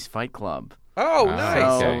favorite movie's Fight Club. Oh,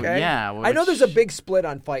 nice. Okay. Yeah. I know there's a big split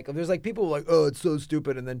on Fight Club. There's people who are oh, it's so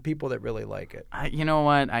stupid, and then people that really like it. You know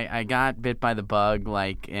what? I got bit by the bug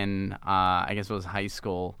in, I guess it was high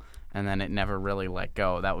school, and then it never really let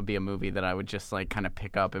go. That would be a movie that I would just kind of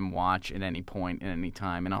pick up and watch at any point, at any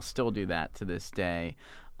time, and I'll still do that to this day.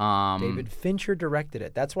 David Fincher directed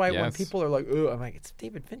it. That's why when people are like, oh, I'm like, it's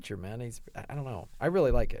David Fincher, man. I don't know. I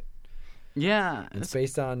really like it. Yeah. It's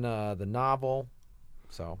based on the novel,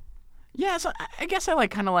 so... Yeah, so I guess I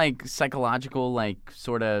kind of psychological,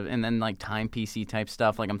 sort of, and then timepiecey type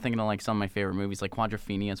stuff. I'm thinking of some of my favorite movies,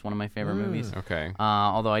 Quadrophenia is one of my favorite movies. Okay.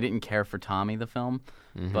 Although I didn't care for Tommy the film,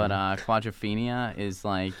 but Quadrophenia is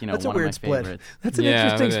That's one a weird of my split. favorites. That's an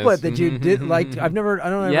interesting split that you did like. I don't ever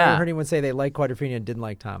heard anyone say they liked Quadrophenia and didn't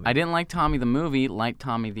like Tommy. I didn't like Tommy the movie, liked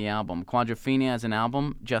Tommy the album. Quadrophenia as an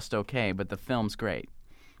album, just okay, but the film's great.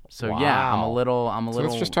 So yeah, I'm a little. So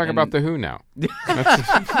let's just talk about The Who now.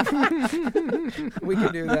 We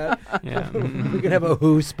can do that. Yeah. We can have a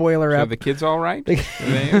Who spoiler So app. the kids all right? Are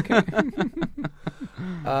they okay?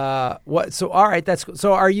 What? So all right.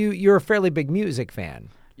 So. Are you? You're a fairly big music fan.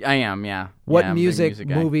 I am. Yeah. What I'm a big music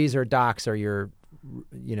guy. movies or docs are your?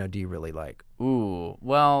 Do you really like? Ooh.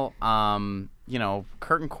 Well,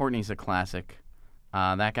 Kurt and Courtney's a classic.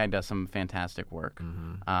 That guy does some fantastic work,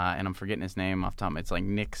 and I'm forgetting his name off the top. It's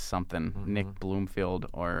Nick something, Nick Bloomfield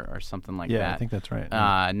or something like that. Yeah, I think that's right.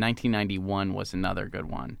 1991 was another good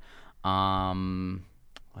one.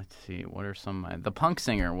 Let's see, what are some? The Punk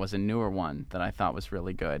Singer was a newer one that I thought was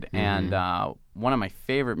really good, and one of my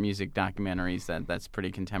favorite music documentaries that's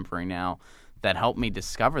pretty contemporary now that helped me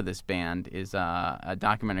discover this band is a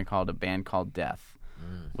documentary called A Band Called Death,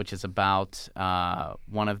 which is about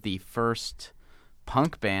one of the first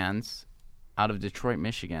punk bands out of Detroit,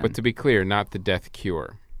 Michigan. But to be clear, not the Death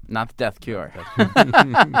Cure. Not the Death Cure.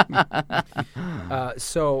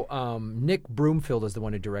 So Nick Broomfield is the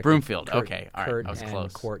one who directed Broomfield. Kurt, okay, all right, Kurt I was and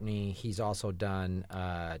close. Courtney. He's also done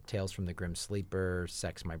Tales from the Grim Sleeper,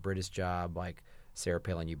 Sex My British Job, Sarah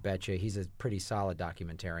Palin, You Betcha. He's a pretty solid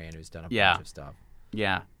documentarian who's done a bunch of stuff.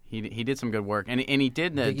 Yeah, he did some good work, and he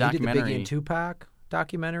did the He documentary. did the Biggie and Tupac.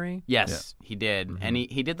 documentary? Yes, he did, and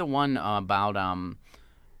he did the one about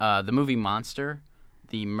the movie Monster,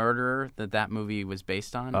 the murderer that movie was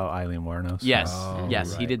based on. Oh, Eileen Wuornos. Yes, Oh,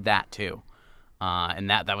 yes, he right. did that too, and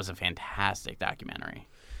that was a fantastic documentary.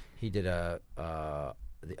 He did the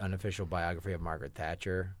unofficial biography of Margaret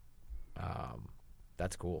Thatcher.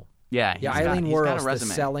 That's cool. Yeah, Yeah, he's Eileen got a Wuornos, The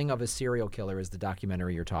resume. Selling of a Serial Killer is the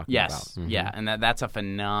documentary you're talking Yes, about. yeah, and that's a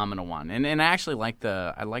phenomenal one. And I actually like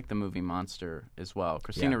the movie Monster as well.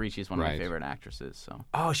 Christina Ricci is one of my Right. favorite actresses. So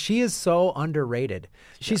Oh, she is so underrated.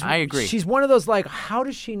 I agree. She's one of those like, how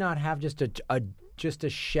does she not have just a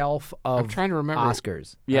shelf of I'm trying to remember.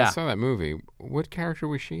 Oscars? yeah, I saw that movie. What character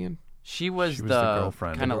was she in? she was the the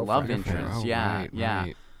girlfriend. kind The of love girlfriend. interest. Oh, yeah, right, yeah.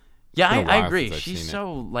 right. Yeah, It's been a I while agree. since I've She's seen it.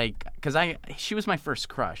 so like because she was my first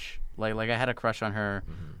crush. Like I had a crush on her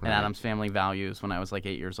in Adam's Family Values when I was like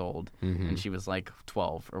 8 years old, and she was like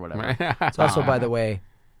 12 or whatever. It's also, by the way,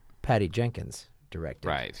 Patty Jenkins directed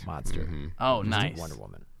Right. Monster. Oh, She's nice. Wonder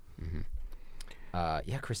Woman.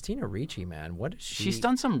 Christina Ricci, man, what is she? She's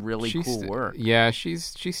done some really cool work. Yeah,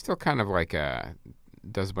 she's still kind of like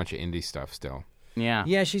does a bunch of indie stuff still. Yeah.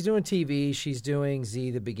 Yeah, she's doing TV. She's doing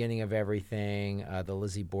Z, the Beginning of Everything, the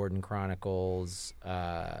Lizzie Borden Chronicles,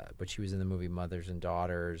 but she was in the movie Mothers and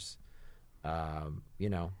Daughters.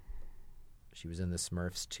 She was in the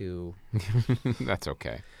Smurfs too. That's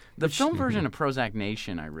okay. The film version of Prozac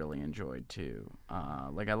Nation I really enjoyed too. I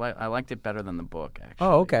liked it better than the book actually.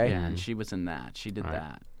 Oh, okay. Yeah, and she was in that. She did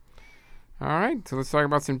that. All right, so let's talk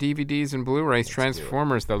about some DVDs and Blu-rays.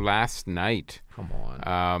 Transformers: The Last Night. Come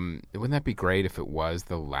on. Wouldn't that be great if it was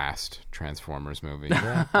the last Transformers movie?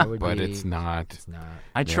 Yeah, that would But be- it's not. It's not.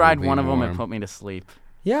 I There tried will be one of them. It more. put me to sleep.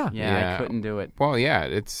 Yeah. Yeah, I couldn't do it. Well, yeah,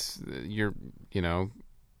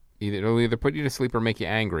 it'll either put you to sleep or make you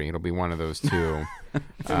angry. It'll be one of those two. It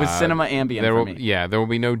was cinema ambient there for will, me. Yeah, there will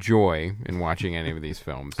be no joy in watching any of these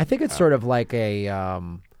films. I think it's sort of like a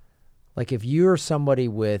like if you're somebody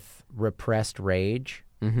with repressed rage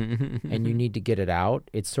and you need to get it out,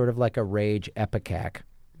 it's sort of like a rage ipecac.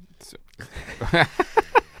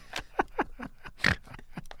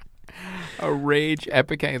 A rage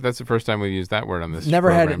ipecac. That's the first time we've used that word on this. Never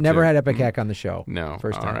program, had too. ipecac on the show. No.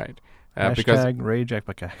 First All time. right. Hashtag Because Rage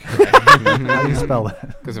Epicac. How do you spell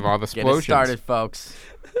that? of all the Get explosions. it started, folks.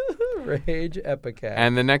 Rage ipecac.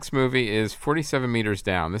 And the next movie is 47 Meters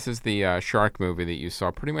Down. This is the shark movie that you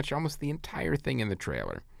saw pretty much almost the entire thing in the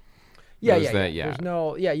trailer. yeah.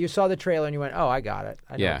 There's You saw the trailer and you went, "Oh, I got it.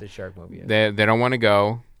 I know Yeah. what this shark movie is." They don't want to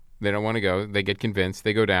go. They don't want to go. They get convinced.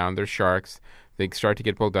 They go down. There's sharks. They start to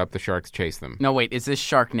get pulled up. The sharks chase them. No, wait. Is this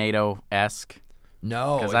Sharknado-esque?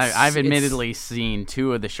 No, Because it's- I've it's- admittedly seen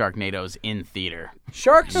 2 of the Sharknados in theater.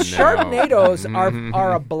 Sharknados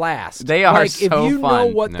are a blast. They are like, if so you know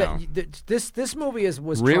fun. what No. this movie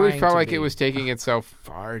was Really trying felt to like be. it was taking itself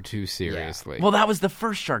far too seriously. Well, that was the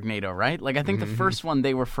first Sharknado, right? Like, I think the first one,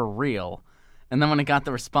 they were for real. And then when it got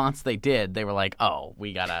the response they did, they were like, oh,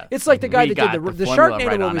 we gotta... It's like the guy we that did got the formula Sharknado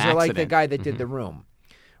right on movies are like the accident. guy that did The Room.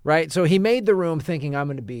 Right? So he made The Room thinking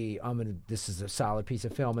this is a solid piece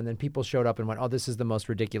of film, and then people showed up and went, "Oh, this is the most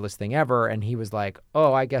ridiculous thing ever." And he was like,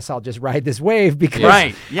 "Oh, I guess I'll just ride this wave because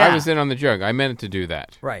Right, yeah. I was in on the joke. I meant to do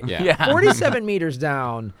that. Right. Yeah. Yeah. 47 meters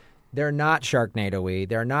down, they're not Sharknado-y.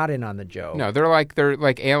 They're not in on the joke. No, they're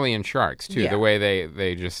like alien sharks too. Yeah. The way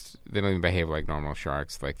they don't even behave like normal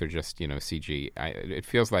sharks. Like they're just CG. It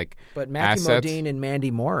feels like But Matthew assets. Modine and Mandy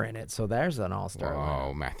Moore are in it, so there's an all-star. lineup.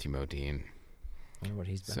 Oh, Matthew Modine. I wonder what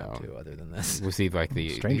he's been up to other than this. Was he like the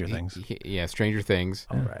Stranger Things. Yeah, Stranger Things.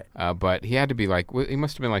 All right. But he had to be he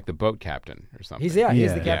must have been like the boat captain or something. He's the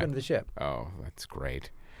Yeah. captain of the ship. Oh, that's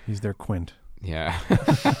great. He's their Quint. Yeah.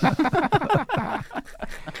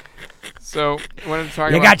 So, I wanted to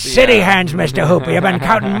talk You about got the, city hands, Mr. Hooper. You've been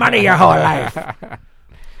counting money your whole life.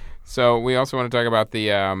 So we also want to talk about the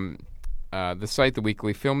site. The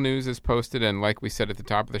Weekly Film News is posted, and like we said at the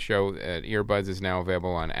top of the show, Earbuds is now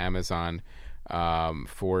available on Amazon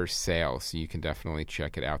for sale, so you can definitely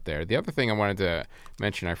check it out there. The other thing I wanted to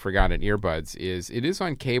mention, I forgot at Earbuds, is it is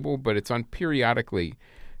on cable, but it's on periodically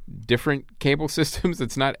different cable systems.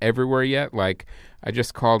 It's not everywhere yet. Like, I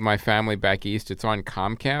just called my family back east. It's on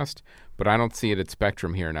Comcast, but I don't see it at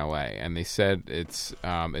Spectrum here in LA. And they said it's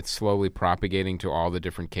slowly propagating to all the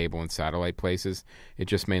different cable and satellite places. It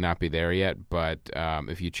just may not be there yet, but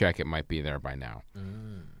if you check, it might be there by now.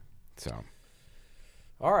 So.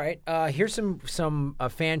 All right. Here's some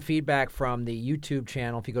fan feedback from the YouTube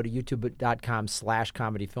channel. If you go to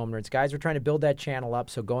youtube.com/comedyfilmnerds. Guys, we're trying to build that channel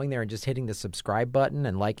up, so going there and just hitting the subscribe button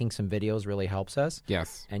and liking some videos really helps us.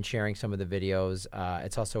 Yes. And sharing some of the videos.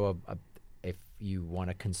 It's also if you want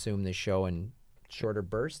to consume this show and shorter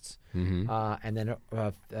bursts. Mm-hmm. And then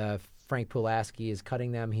Frank Pulaski is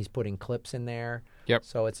cutting them. He's putting clips in there. Yep.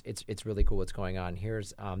 So it's really cool what's going on.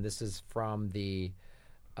 Here's this is from the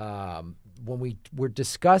when we were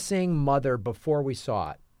discussing Mother before we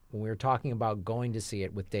saw it. When we were talking about going to see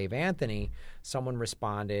it with Dave Anthony, someone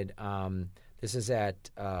responded. This is at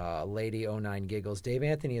Lady 09 Giggles. Dave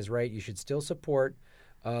Anthony is right. You should still support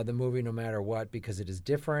the movie no matter what because it is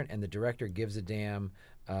different and the director gives a damn.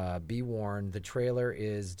 Be warned. The trailer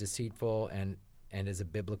is deceitful and is a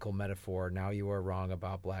biblical metaphor. Now you are wrong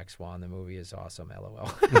about Black Swan. The movie is awesome. LOL.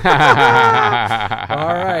 All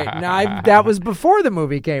right. Now that was before the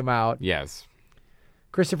movie came out. Yes.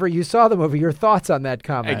 Christopher, you saw the movie. Your thoughts on that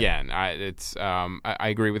comment? Again, I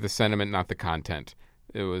agree with the sentiment, not the content.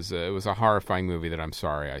 It was a horrifying movie that I'm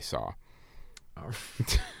sorry I saw.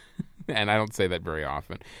 And I don't say that very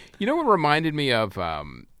often. You know what reminded me of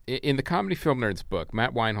in the Comedy Film Nerds book,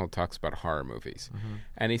 Matt Weinhold talks about horror movies. Mm-hmm.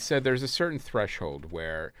 And he said there's a certain threshold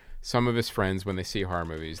where some of his friends, when they see horror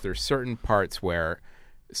movies, there's certain parts where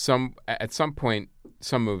at some point,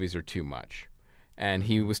 some movies are too much. And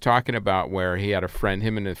he was talking about where he had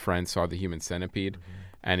him and a friend saw The Human Centipede,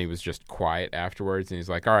 and he was just quiet afterwards. And he's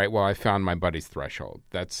like, all right, well, I found my buddy's threshold.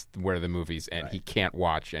 That's where the movie's end. Right. He can't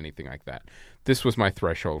watch anything like that. This was my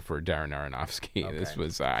threshold for Darren Aronofsky. Okay. This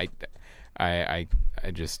was,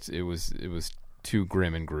 it was too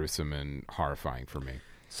grim and gruesome and horrifying for me.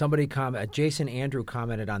 Somebody Jason Andrew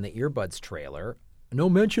commented on the Earbuds trailer. No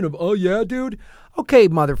mention of, oh yeah, dude? Okay,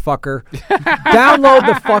 motherfucker. Download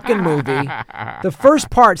the fucking movie. The first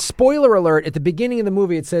part, spoiler alert, at the beginning of the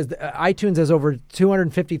movie, it says iTunes has over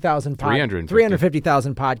 350,000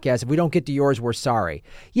 podcasts. If we don't get to yours, we're sorry.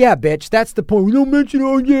 Yeah, bitch, that's the point. We don't mention,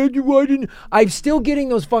 oh yeah, why didn't... I'm still getting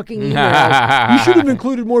those fucking emails. You should have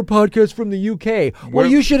included more podcasts from the UK. Well,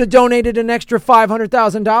 you should have donated an extra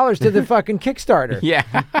 $500,000 to the fucking Kickstarter. Yeah.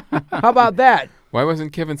 How about that? Why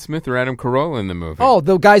wasn't Kevin Smith or Adam Carolla in the movie? Oh,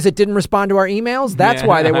 the guys that didn't respond to our emails? That's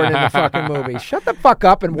why they weren't in the fucking movie. Shut the fuck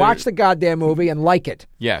up and watch the goddamn movie and like it.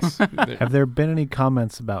 Yes. Have there been any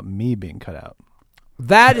comments about me being cut out?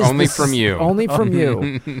 That is only from you. Only from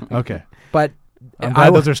you. Okay. But I'm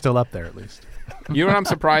glad those are still up there at least. You know what I'm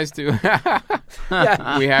surprised to?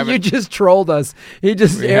 Yeah, we haven't. You just trolled us. Aaron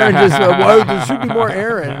just why there should be more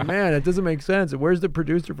Aaron. Man, it doesn't make sense. Where's the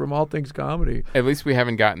producer from All Things Comedy? At least we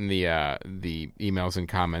haven't gotten the emails and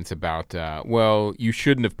comments about. Well, you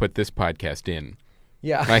shouldn't have put this podcast in.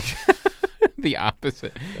 Yeah, like the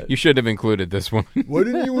opposite. You should have included this one. Why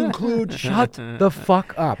didn't you include? Shut the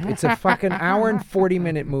fuck up! It's a fucking hour and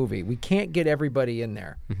 40-minute movie. We can't get everybody in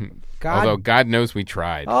there. Although God knows we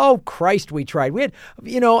tried. Oh Christ, we tried. We had,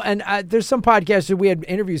 and there's some podcasts that we had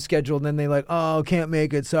interviews scheduled, and then they like, oh, can't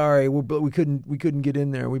make it. Sorry, we couldn't get in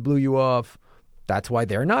there. We blew you off. That's why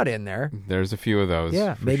they're not in there. There's a few of those.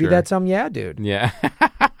 Yeah, maybe sure. that's yeah, dude. Yeah.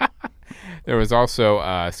 There was also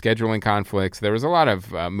scheduling conflicts. There was a lot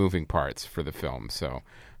of moving parts for the film. So,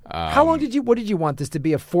 how long what did you want this to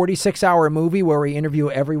be? A 46-hour movie where we interview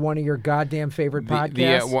every one of your goddamn favorite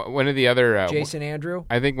podcasts? One of the other Jason Andrew.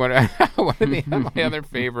 I think one of my other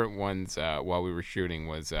favorite ones while we were shooting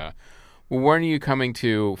was. Well, when are you coming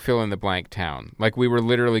to fill in the blank town? Like we were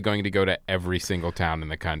literally going to go to every single town in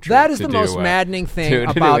the country. That is the most maddening thing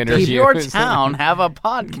about your town have a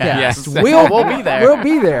podcast. Yes, we'll be there. We'll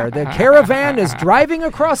be there. The caravan is driving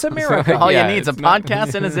across America. All you need is a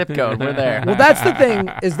podcast and a zip code. We're there. Well, that's the thing.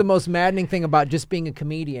 Is the most maddening thing about just being a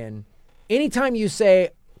comedian. Anytime you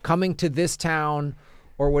say coming to this town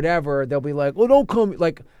or whatever, they'll be like, "Well, don't come."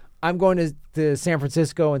 Like. I'm going to San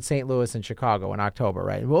Francisco and St. Louis and Chicago in October,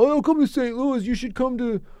 right? Well, don't come to St. Louis. You should come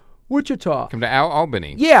to Wichita. Come to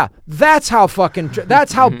Albany. Yeah, that's how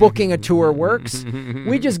booking a tour works.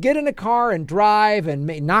 We just get in a car and drive and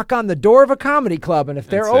knock on the door of a comedy club, and if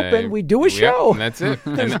they're open, we do a show. And that's it.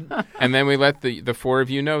 And then we let the four of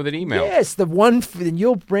you know that email. Yes,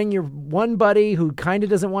 you'll bring your one buddy who kind of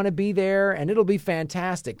doesn't want to be there, and it'll be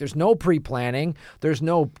fantastic. There's no pre-planning. There's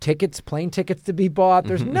no plane tickets to be bought.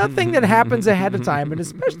 There's nothing that happens ahead of time, and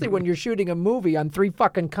especially when you're shooting a movie on 3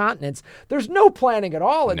 fucking continents, there's no planning at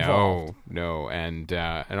all involved. No, and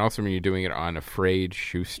also when you're doing it on a frayed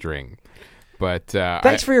shoestring. But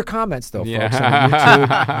thanks for your comments, though, folks on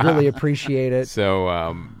YouTube. Really appreciate it.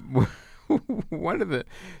 So one of the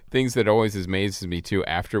things that always amazes me too,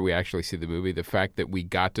 after we actually see the movie, the fact that we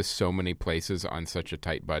got to so many places on such a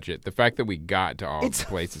tight budget. The fact that we got to all the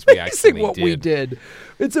places we actually did. We did.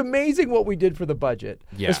 It's amazing what we did for the budget.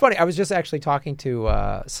 Yeah. It's funny. I was just actually talking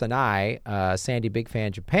to Sanai, Sandy Big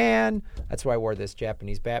Fan Japan. That's why I wore this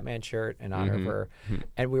Japanese Batman shirt in honor of her.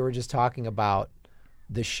 And we were just talking about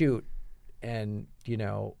the shoot, and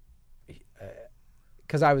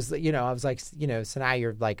because I was like, so now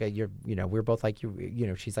you're like we're both like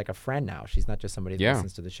she's like a friend now. She's not just somebody that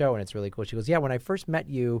listens to the show, and it's really cool. She goes, yeah, when I first met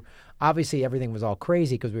you, obviously everything was all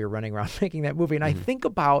crazy because we were running around making that movie, and I think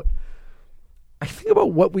about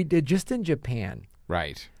what we did just in Japan,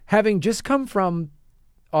 right? Having just come from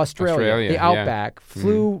Australia, the Outback,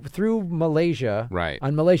 flew through Malaysia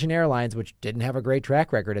on Malaysian Airlines, which didn't have a great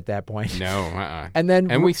track record at that point. No, and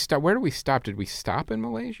then we stopped. Where did we stop? Did we stop in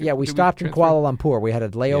Malaysia? Yeah, we stopped in Kuala Lumpur. We had a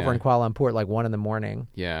layover in Kuala Lumpur at like 1 a.m.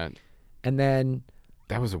 Yeah, and then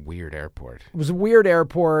that was a weird airport. It was a weird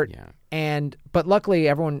airport. Yeah, but luckily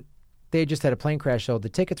they just had a plane crash, so the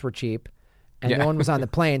tickets were cheap. And no one was on the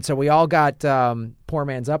plane, so we all got poor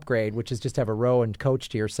man's upgrade, which is just have a row and coach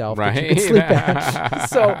to yourself that you can sleep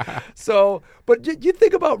at. But you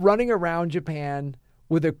think about running around Japan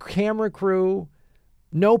with a camera crew,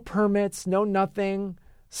 no permits, no nothing.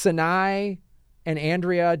 Sinai and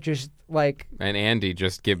Andrea just like... And Andy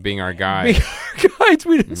just being our guide. Guides,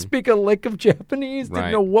 we didn't speak a lick of Japanese,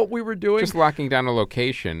 didn't know what we were doing. Just locking down a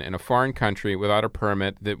location in a foreign country without a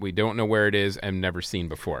permit that we don't know where it is and never seen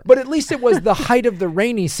before. But at least it was the height of the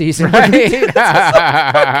rainy season. Right? The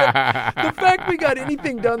fact we got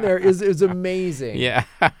anything done there is amazing. Yeah.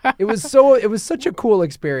 It was such a cool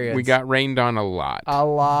experience. We got rained on a lot. A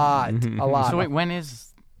lot. So wait, when is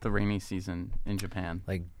the rainy season in Japan?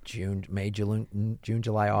 Like June,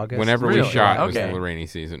 July, August. Whenever we shot was the rainy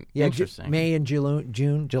season. Yeah, interesting. May and June.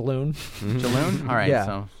 Jaloon? All right, yeah.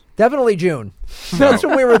 so definitely June. That's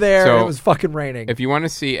when we were there. So and it was fucking raining. If you want to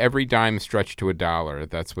see every dime stretched to $1,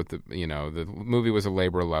 that's what the movie was a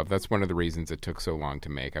labor of love. That's one of the reasons it took so long to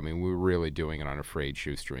make. I mean, we were really doing it on a frayed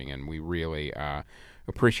shoestring, and we really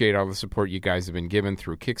appreciate all the support you guys have been given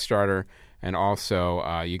through Kickstarter. And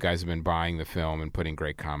also, you guys have been buying the film and putting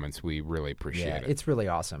great comments. We really appreciate it. It's really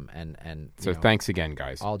awesome. And so thanks again,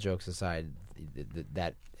 guys. All jokes aside,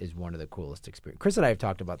 that is one of the coolest experiences. Chris and I have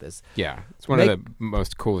talked about this. Yeah, it's one of the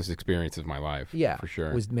most coolest experiences of my life. Yeah, for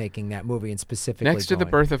sure. Was making that movie and specifically next to the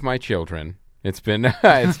birth of my children. It's been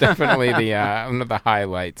it's definitely the one of the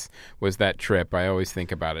highlights was that trip. I always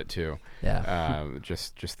think about it too. Yeah.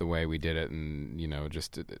 Just the way we did it, and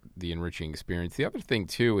just the enriching experience. The other thing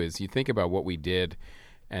too is you think about what we did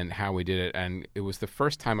and how we did it, and it was the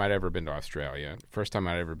first time I'd ever been to Australia, first time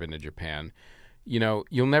I'd ever been to Japan. You'll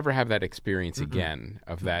never have that experience again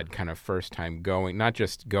of that kind of first time going, not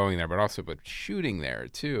just going there, but shooting there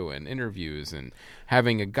too, and interviews and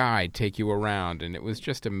having a guide take you around, and it was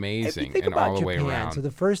just amazing and all the way around. So the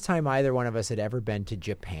first time either one of us had ever been to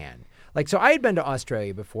Japan. So I had been to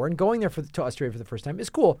Australia before, and going there to Australia for the first time is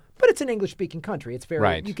cool, but it's an English-speaking country. It's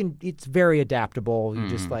very it's very adaptable. You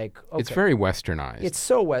just okay. It's very westernized. It's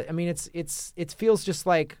so I mean, it feels just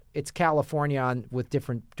like it's California with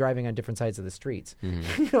driving on different sides of the streets,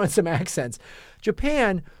 and some accents.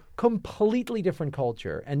 Japan, completely different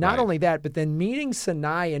culture, and not only that, but then meeting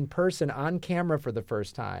Sinai in person on camera for the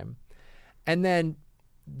first time, and then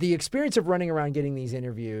the experience of running around getting these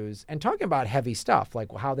interviews and talking about heavy stuff,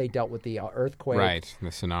 like how they dealt with the earthquake, the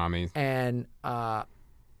tsunami, and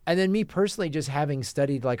then me personally just having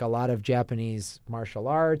studied like a lot of Japanese martial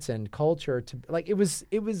arts and culture, it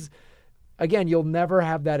was again, you'll never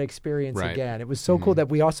have that experience again. It was so cool that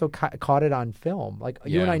we also caught it on film. Like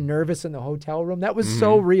you and I nervous in the hotel room. That was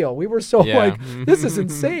so real. We were so like, this is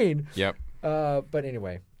insane. Yep. But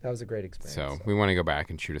anyway, that was a great experience. So we want to go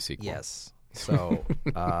back and shoot a sequel. Yes. So,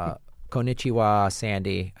 konnichiwa,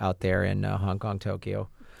 Sandy, out there in Hong Kong, Tokyo.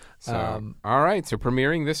 So, all right. So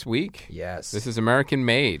premiering this week. Yes. This is American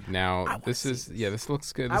made. Now, this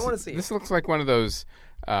looks good. I want to see it. This looks like one of those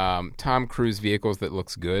Tom Cruise vehicles that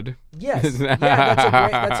looks good. Yes.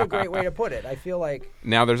 That's a great way to put it. I feel like.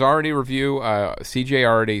 Now, there's already a review. CJ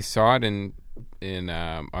already saw it in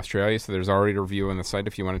Australia, so there's already a review on the site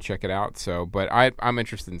if you want to check it out. So, but I'm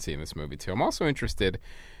interested in seeing this movie too. I'm also interested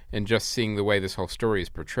in just seeing the way this whole story is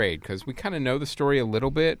portrayed, because we kind of know the story a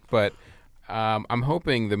little bit, but I'm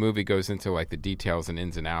hoping the movie goes into like the details and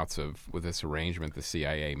ins and outs with this arrangement the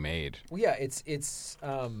CIA made. Well, yeah, it's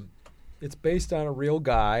based on a real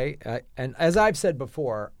guy, and as I've said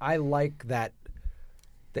before, I like that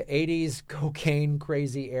the 80s cocaine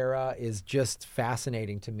crazy era is just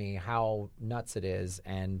fascinating to me, how nuts it is.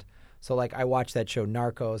 And so like I watched that show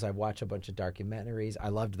Narcos, I've watched a bunch of documentaries, I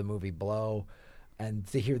loved the movie Blow. And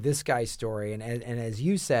to hear this guy's story, and as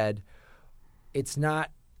you said, it's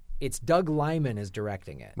Doug Liman is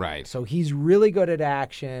directing it, right? So he's really good at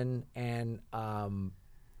action and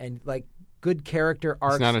like good character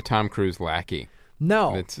arcs. It's not a Tom Cruise lackey.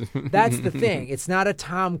 No, It's that's the thing. It's not a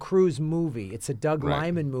Tom Cruise movie. It's a Doug Right.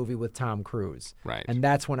 Liman movie with Tom Cruise. Right. And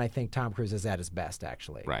that's when I think Tom Cruise is at his best,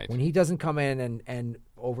 actually. Right. When he doesn't come in and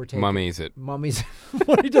overtake Mummies it. Mummies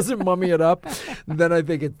when he doesn't mummy it up, then I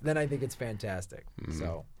think it's fantastic. Mm-hmm. So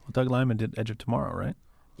Well, Doug Liman did Edge of Tomorrow, right?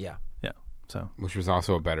 yeah. Yeah. So Which was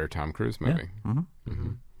also a better Tom Cruise movie.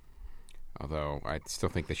 Mm-hmm. Although I still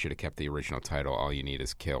think they should have kept the original title, All You Need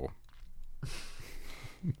Is Kill.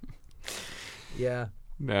 Yeah.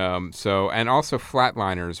 And also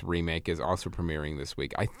Flatliners remake is also premiering this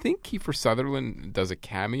week. I think Kiefer Sutherland does a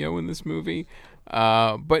cameo in this movie.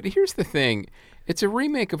 But here's the thing. It's a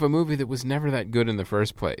remake of a movie that was never that good in the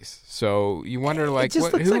first place. So you wonder, like, it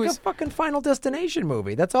just looks like a fucking Final Destination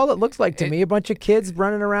movie. That's all it looks like to me. A bunch of kids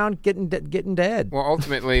running around getting dead. Well,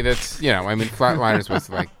 ultimately, that's, Flatliners was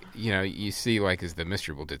like, you see, like, as the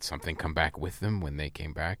mystery, well, did something come back with them when they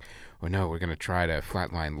came back? Well, no, we're going to try to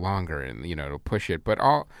flatline longer and, to push it. But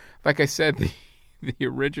like I said, the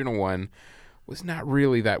original one was not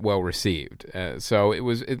really that well received.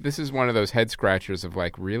 So this is one of those head scratchers of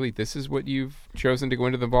like, really, this is what you've chosen to go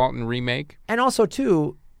into the vault and remake? And also,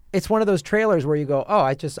 too, it's one of those trailers where you go, oh,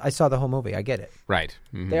 I saw the whole movie. I get it. Right.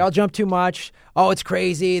 Mm-hmm. They all jump too much. Oh, it's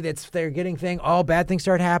crazy. They're getting Oh, bad things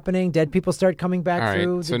start happening. Dead people start coming back all right.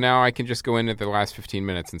 through. So now I can just go in at the last 15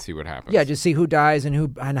 minutes and see what happens. Yeah, just see who dies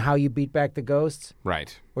and how you beat back the ghosts.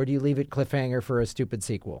 Right. Or do you leave it cliffhanger for a stupid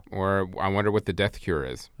sequel? Or I wonder what the death cure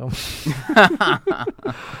is.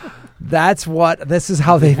 This is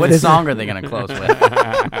how they... What song are they going to close with?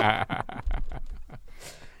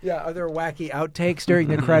 Yeah, are there wacky outtakes during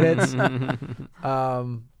the credits?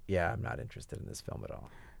 Yeah, I'm not interested in this film at all.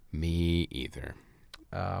 Me either.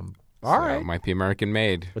 All It right. might be American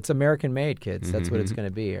made. It's American made, kids. That's what it's going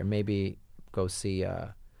to be. Or maybe go see...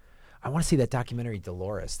 I want to see that documentary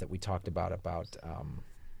Dolores that we talked about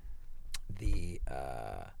the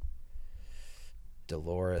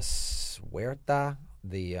Dolores Huerta,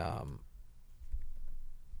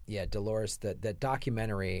 Dolores, that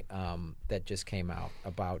documentary that just came out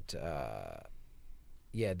about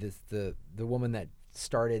the woman that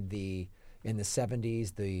started in the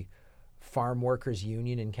 70s the Farm Workers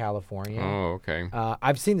Union in California. Oh, okay.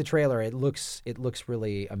 I've seen the trailer. It looks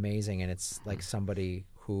really amazing, and it's like somebody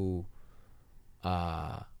who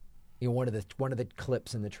one of the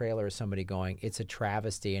clips in the trailer is somebody going, it's a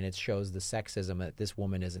travesty, and it shows the sexism that this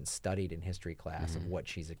woman isn't studied in history class of what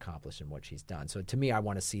she's accomplished and what she's done. So to me, I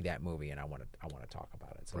want to see that movie, and I want to talk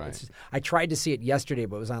about it. So Right. I tried to see it yesterday,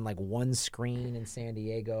 but it was on like one screen in San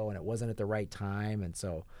Diego, and it wasn't at the right time, and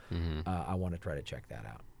so I want to try to check that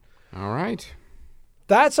out. All right.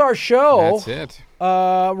 That's our show. That's it.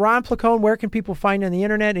 Ron Placone, where can people find you on the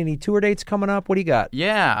internet? Any tour dates coming up? What do you got?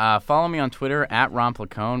 Yeah, follow me on Twitter at Ron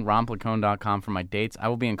Placone, ronplacone.com for my dates. I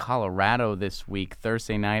will be in Colorado this week.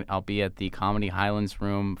 Thursday night, I'll be at the Comedy Highlands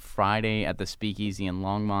Room. Friday at the Speakeasy in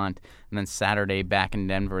Longmont. And then Saturday back in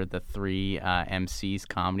Denver at the 3 MCs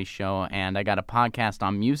Comedy Show. And I got a podcast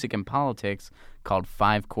on music and politics called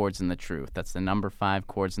 5 Chords in the Truth. That's the number 5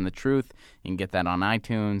 Chords in the Truth. You can get that on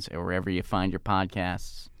iTunes or wherever you find your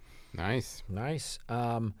podcasts. Nice. LA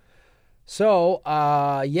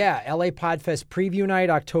Podfest preview night,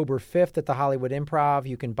 October 5th at the Hollywood Improv.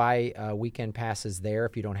 You can buy weekend passes there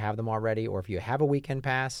if you don't have them already, or if you have a weekend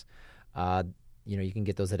pass, you can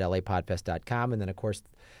get those at lapodfest.com. And then, of course,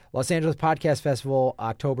 Los Angeles Podcast Festival,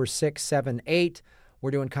 October 6th, 7th, 8th.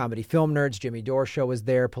 We're doing Comedy Film Nerds. Jimmy Dore Show is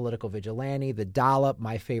there. Political Vigilante, The Dollop,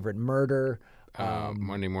 My Favorite Murder.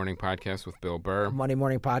 Monday Morning Podcast with Bill Burr. Monday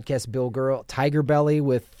Morning Podcast, Bill Girl. Tiger Belly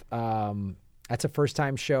with, that's a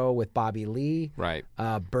first-time show with Bobby Lee. Right.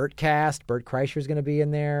 Bertcast. Bert Kreischer's going to be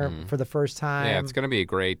in there for the first time. Yeah, it's going to be a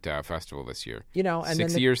great festival this year. And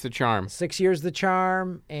 6 years the charm. 6 years the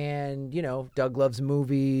charm, and Doug Loves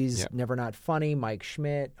Movies, Yep. Never Not Funny, Mike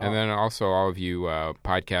Schmidt. And then also all of you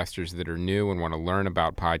podcasters that are new and want to learn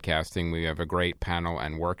about podcasting, we have a great panel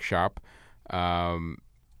and workshop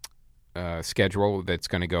schedule that's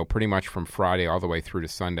going to go pretty much from Friday all the way through to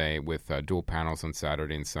Sunday with dual panels on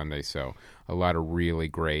Saturday and Sunday. So a lot of really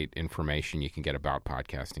great information you can get about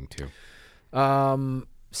podcasting too.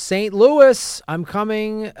 St. Louis, I'm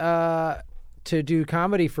coming to do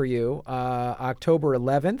comedy for you October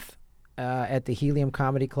 11th at the Helium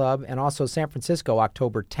Comedy Club, and also San Francisco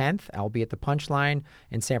October 10th. I'll be at the Punchline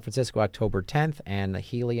in San Francisco October 10th, and the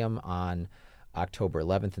Helium on October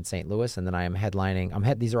 11th in St. Louis, and then I am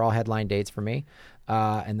headlining. These are all headline dates for me,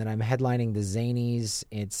 and then I'm headlining the Zanies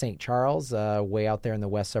in St. Charles, way out there in the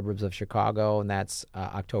west suburbs of Chicago, and that's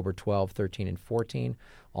October 12, 13, and 14.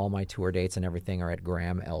 All my tour dates and everything are at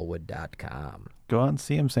grahamelwood.com. go out and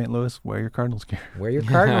see them, St. Louis. Wear your Cardinals gear. Wear your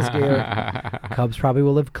Cardinals gear. Cubs probably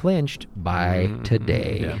will have clinched by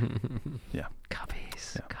today. Yeah.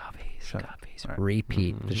 Cubbies. Yeah. Cubbies. Shut up. Cubbies. All right.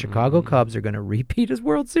 Repeat. The Chicago Cubs are going to repeat as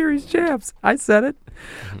World Series champs. I said it.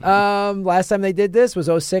 Last time they did this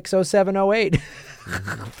was 06, 07, 08.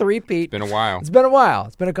 Three-peat. Been a while. It's been a while.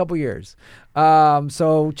 It's been a couple years.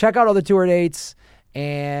 So check out all the tour dates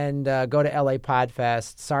and go to LA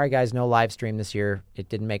Podfest. Sorry, guys, no live stream this year. It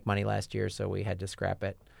didn't make money last year, so we had to scrap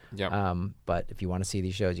it. Yep. But if you want to see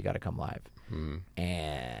these shows, you got to come live.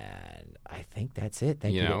 And I think that's it.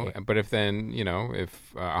 Thank you. But if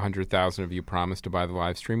 100,000 of you promised to buy the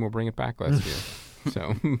live stream, we'll bring it back last year.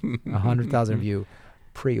 So 100,000 of you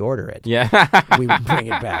pre-order it. Yeah. We will bring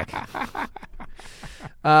it back.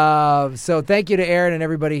 So thank you to Aaron and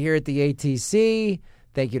everybody here at the ATC.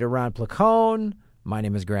 Thank you to Ron Placone. My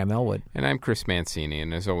name is Graham Elwood. And I'm Chris Mancini.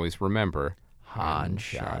 And as always, remember, Han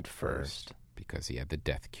shot first. because he had the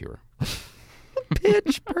death cure.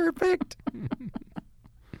 Pitch perfect.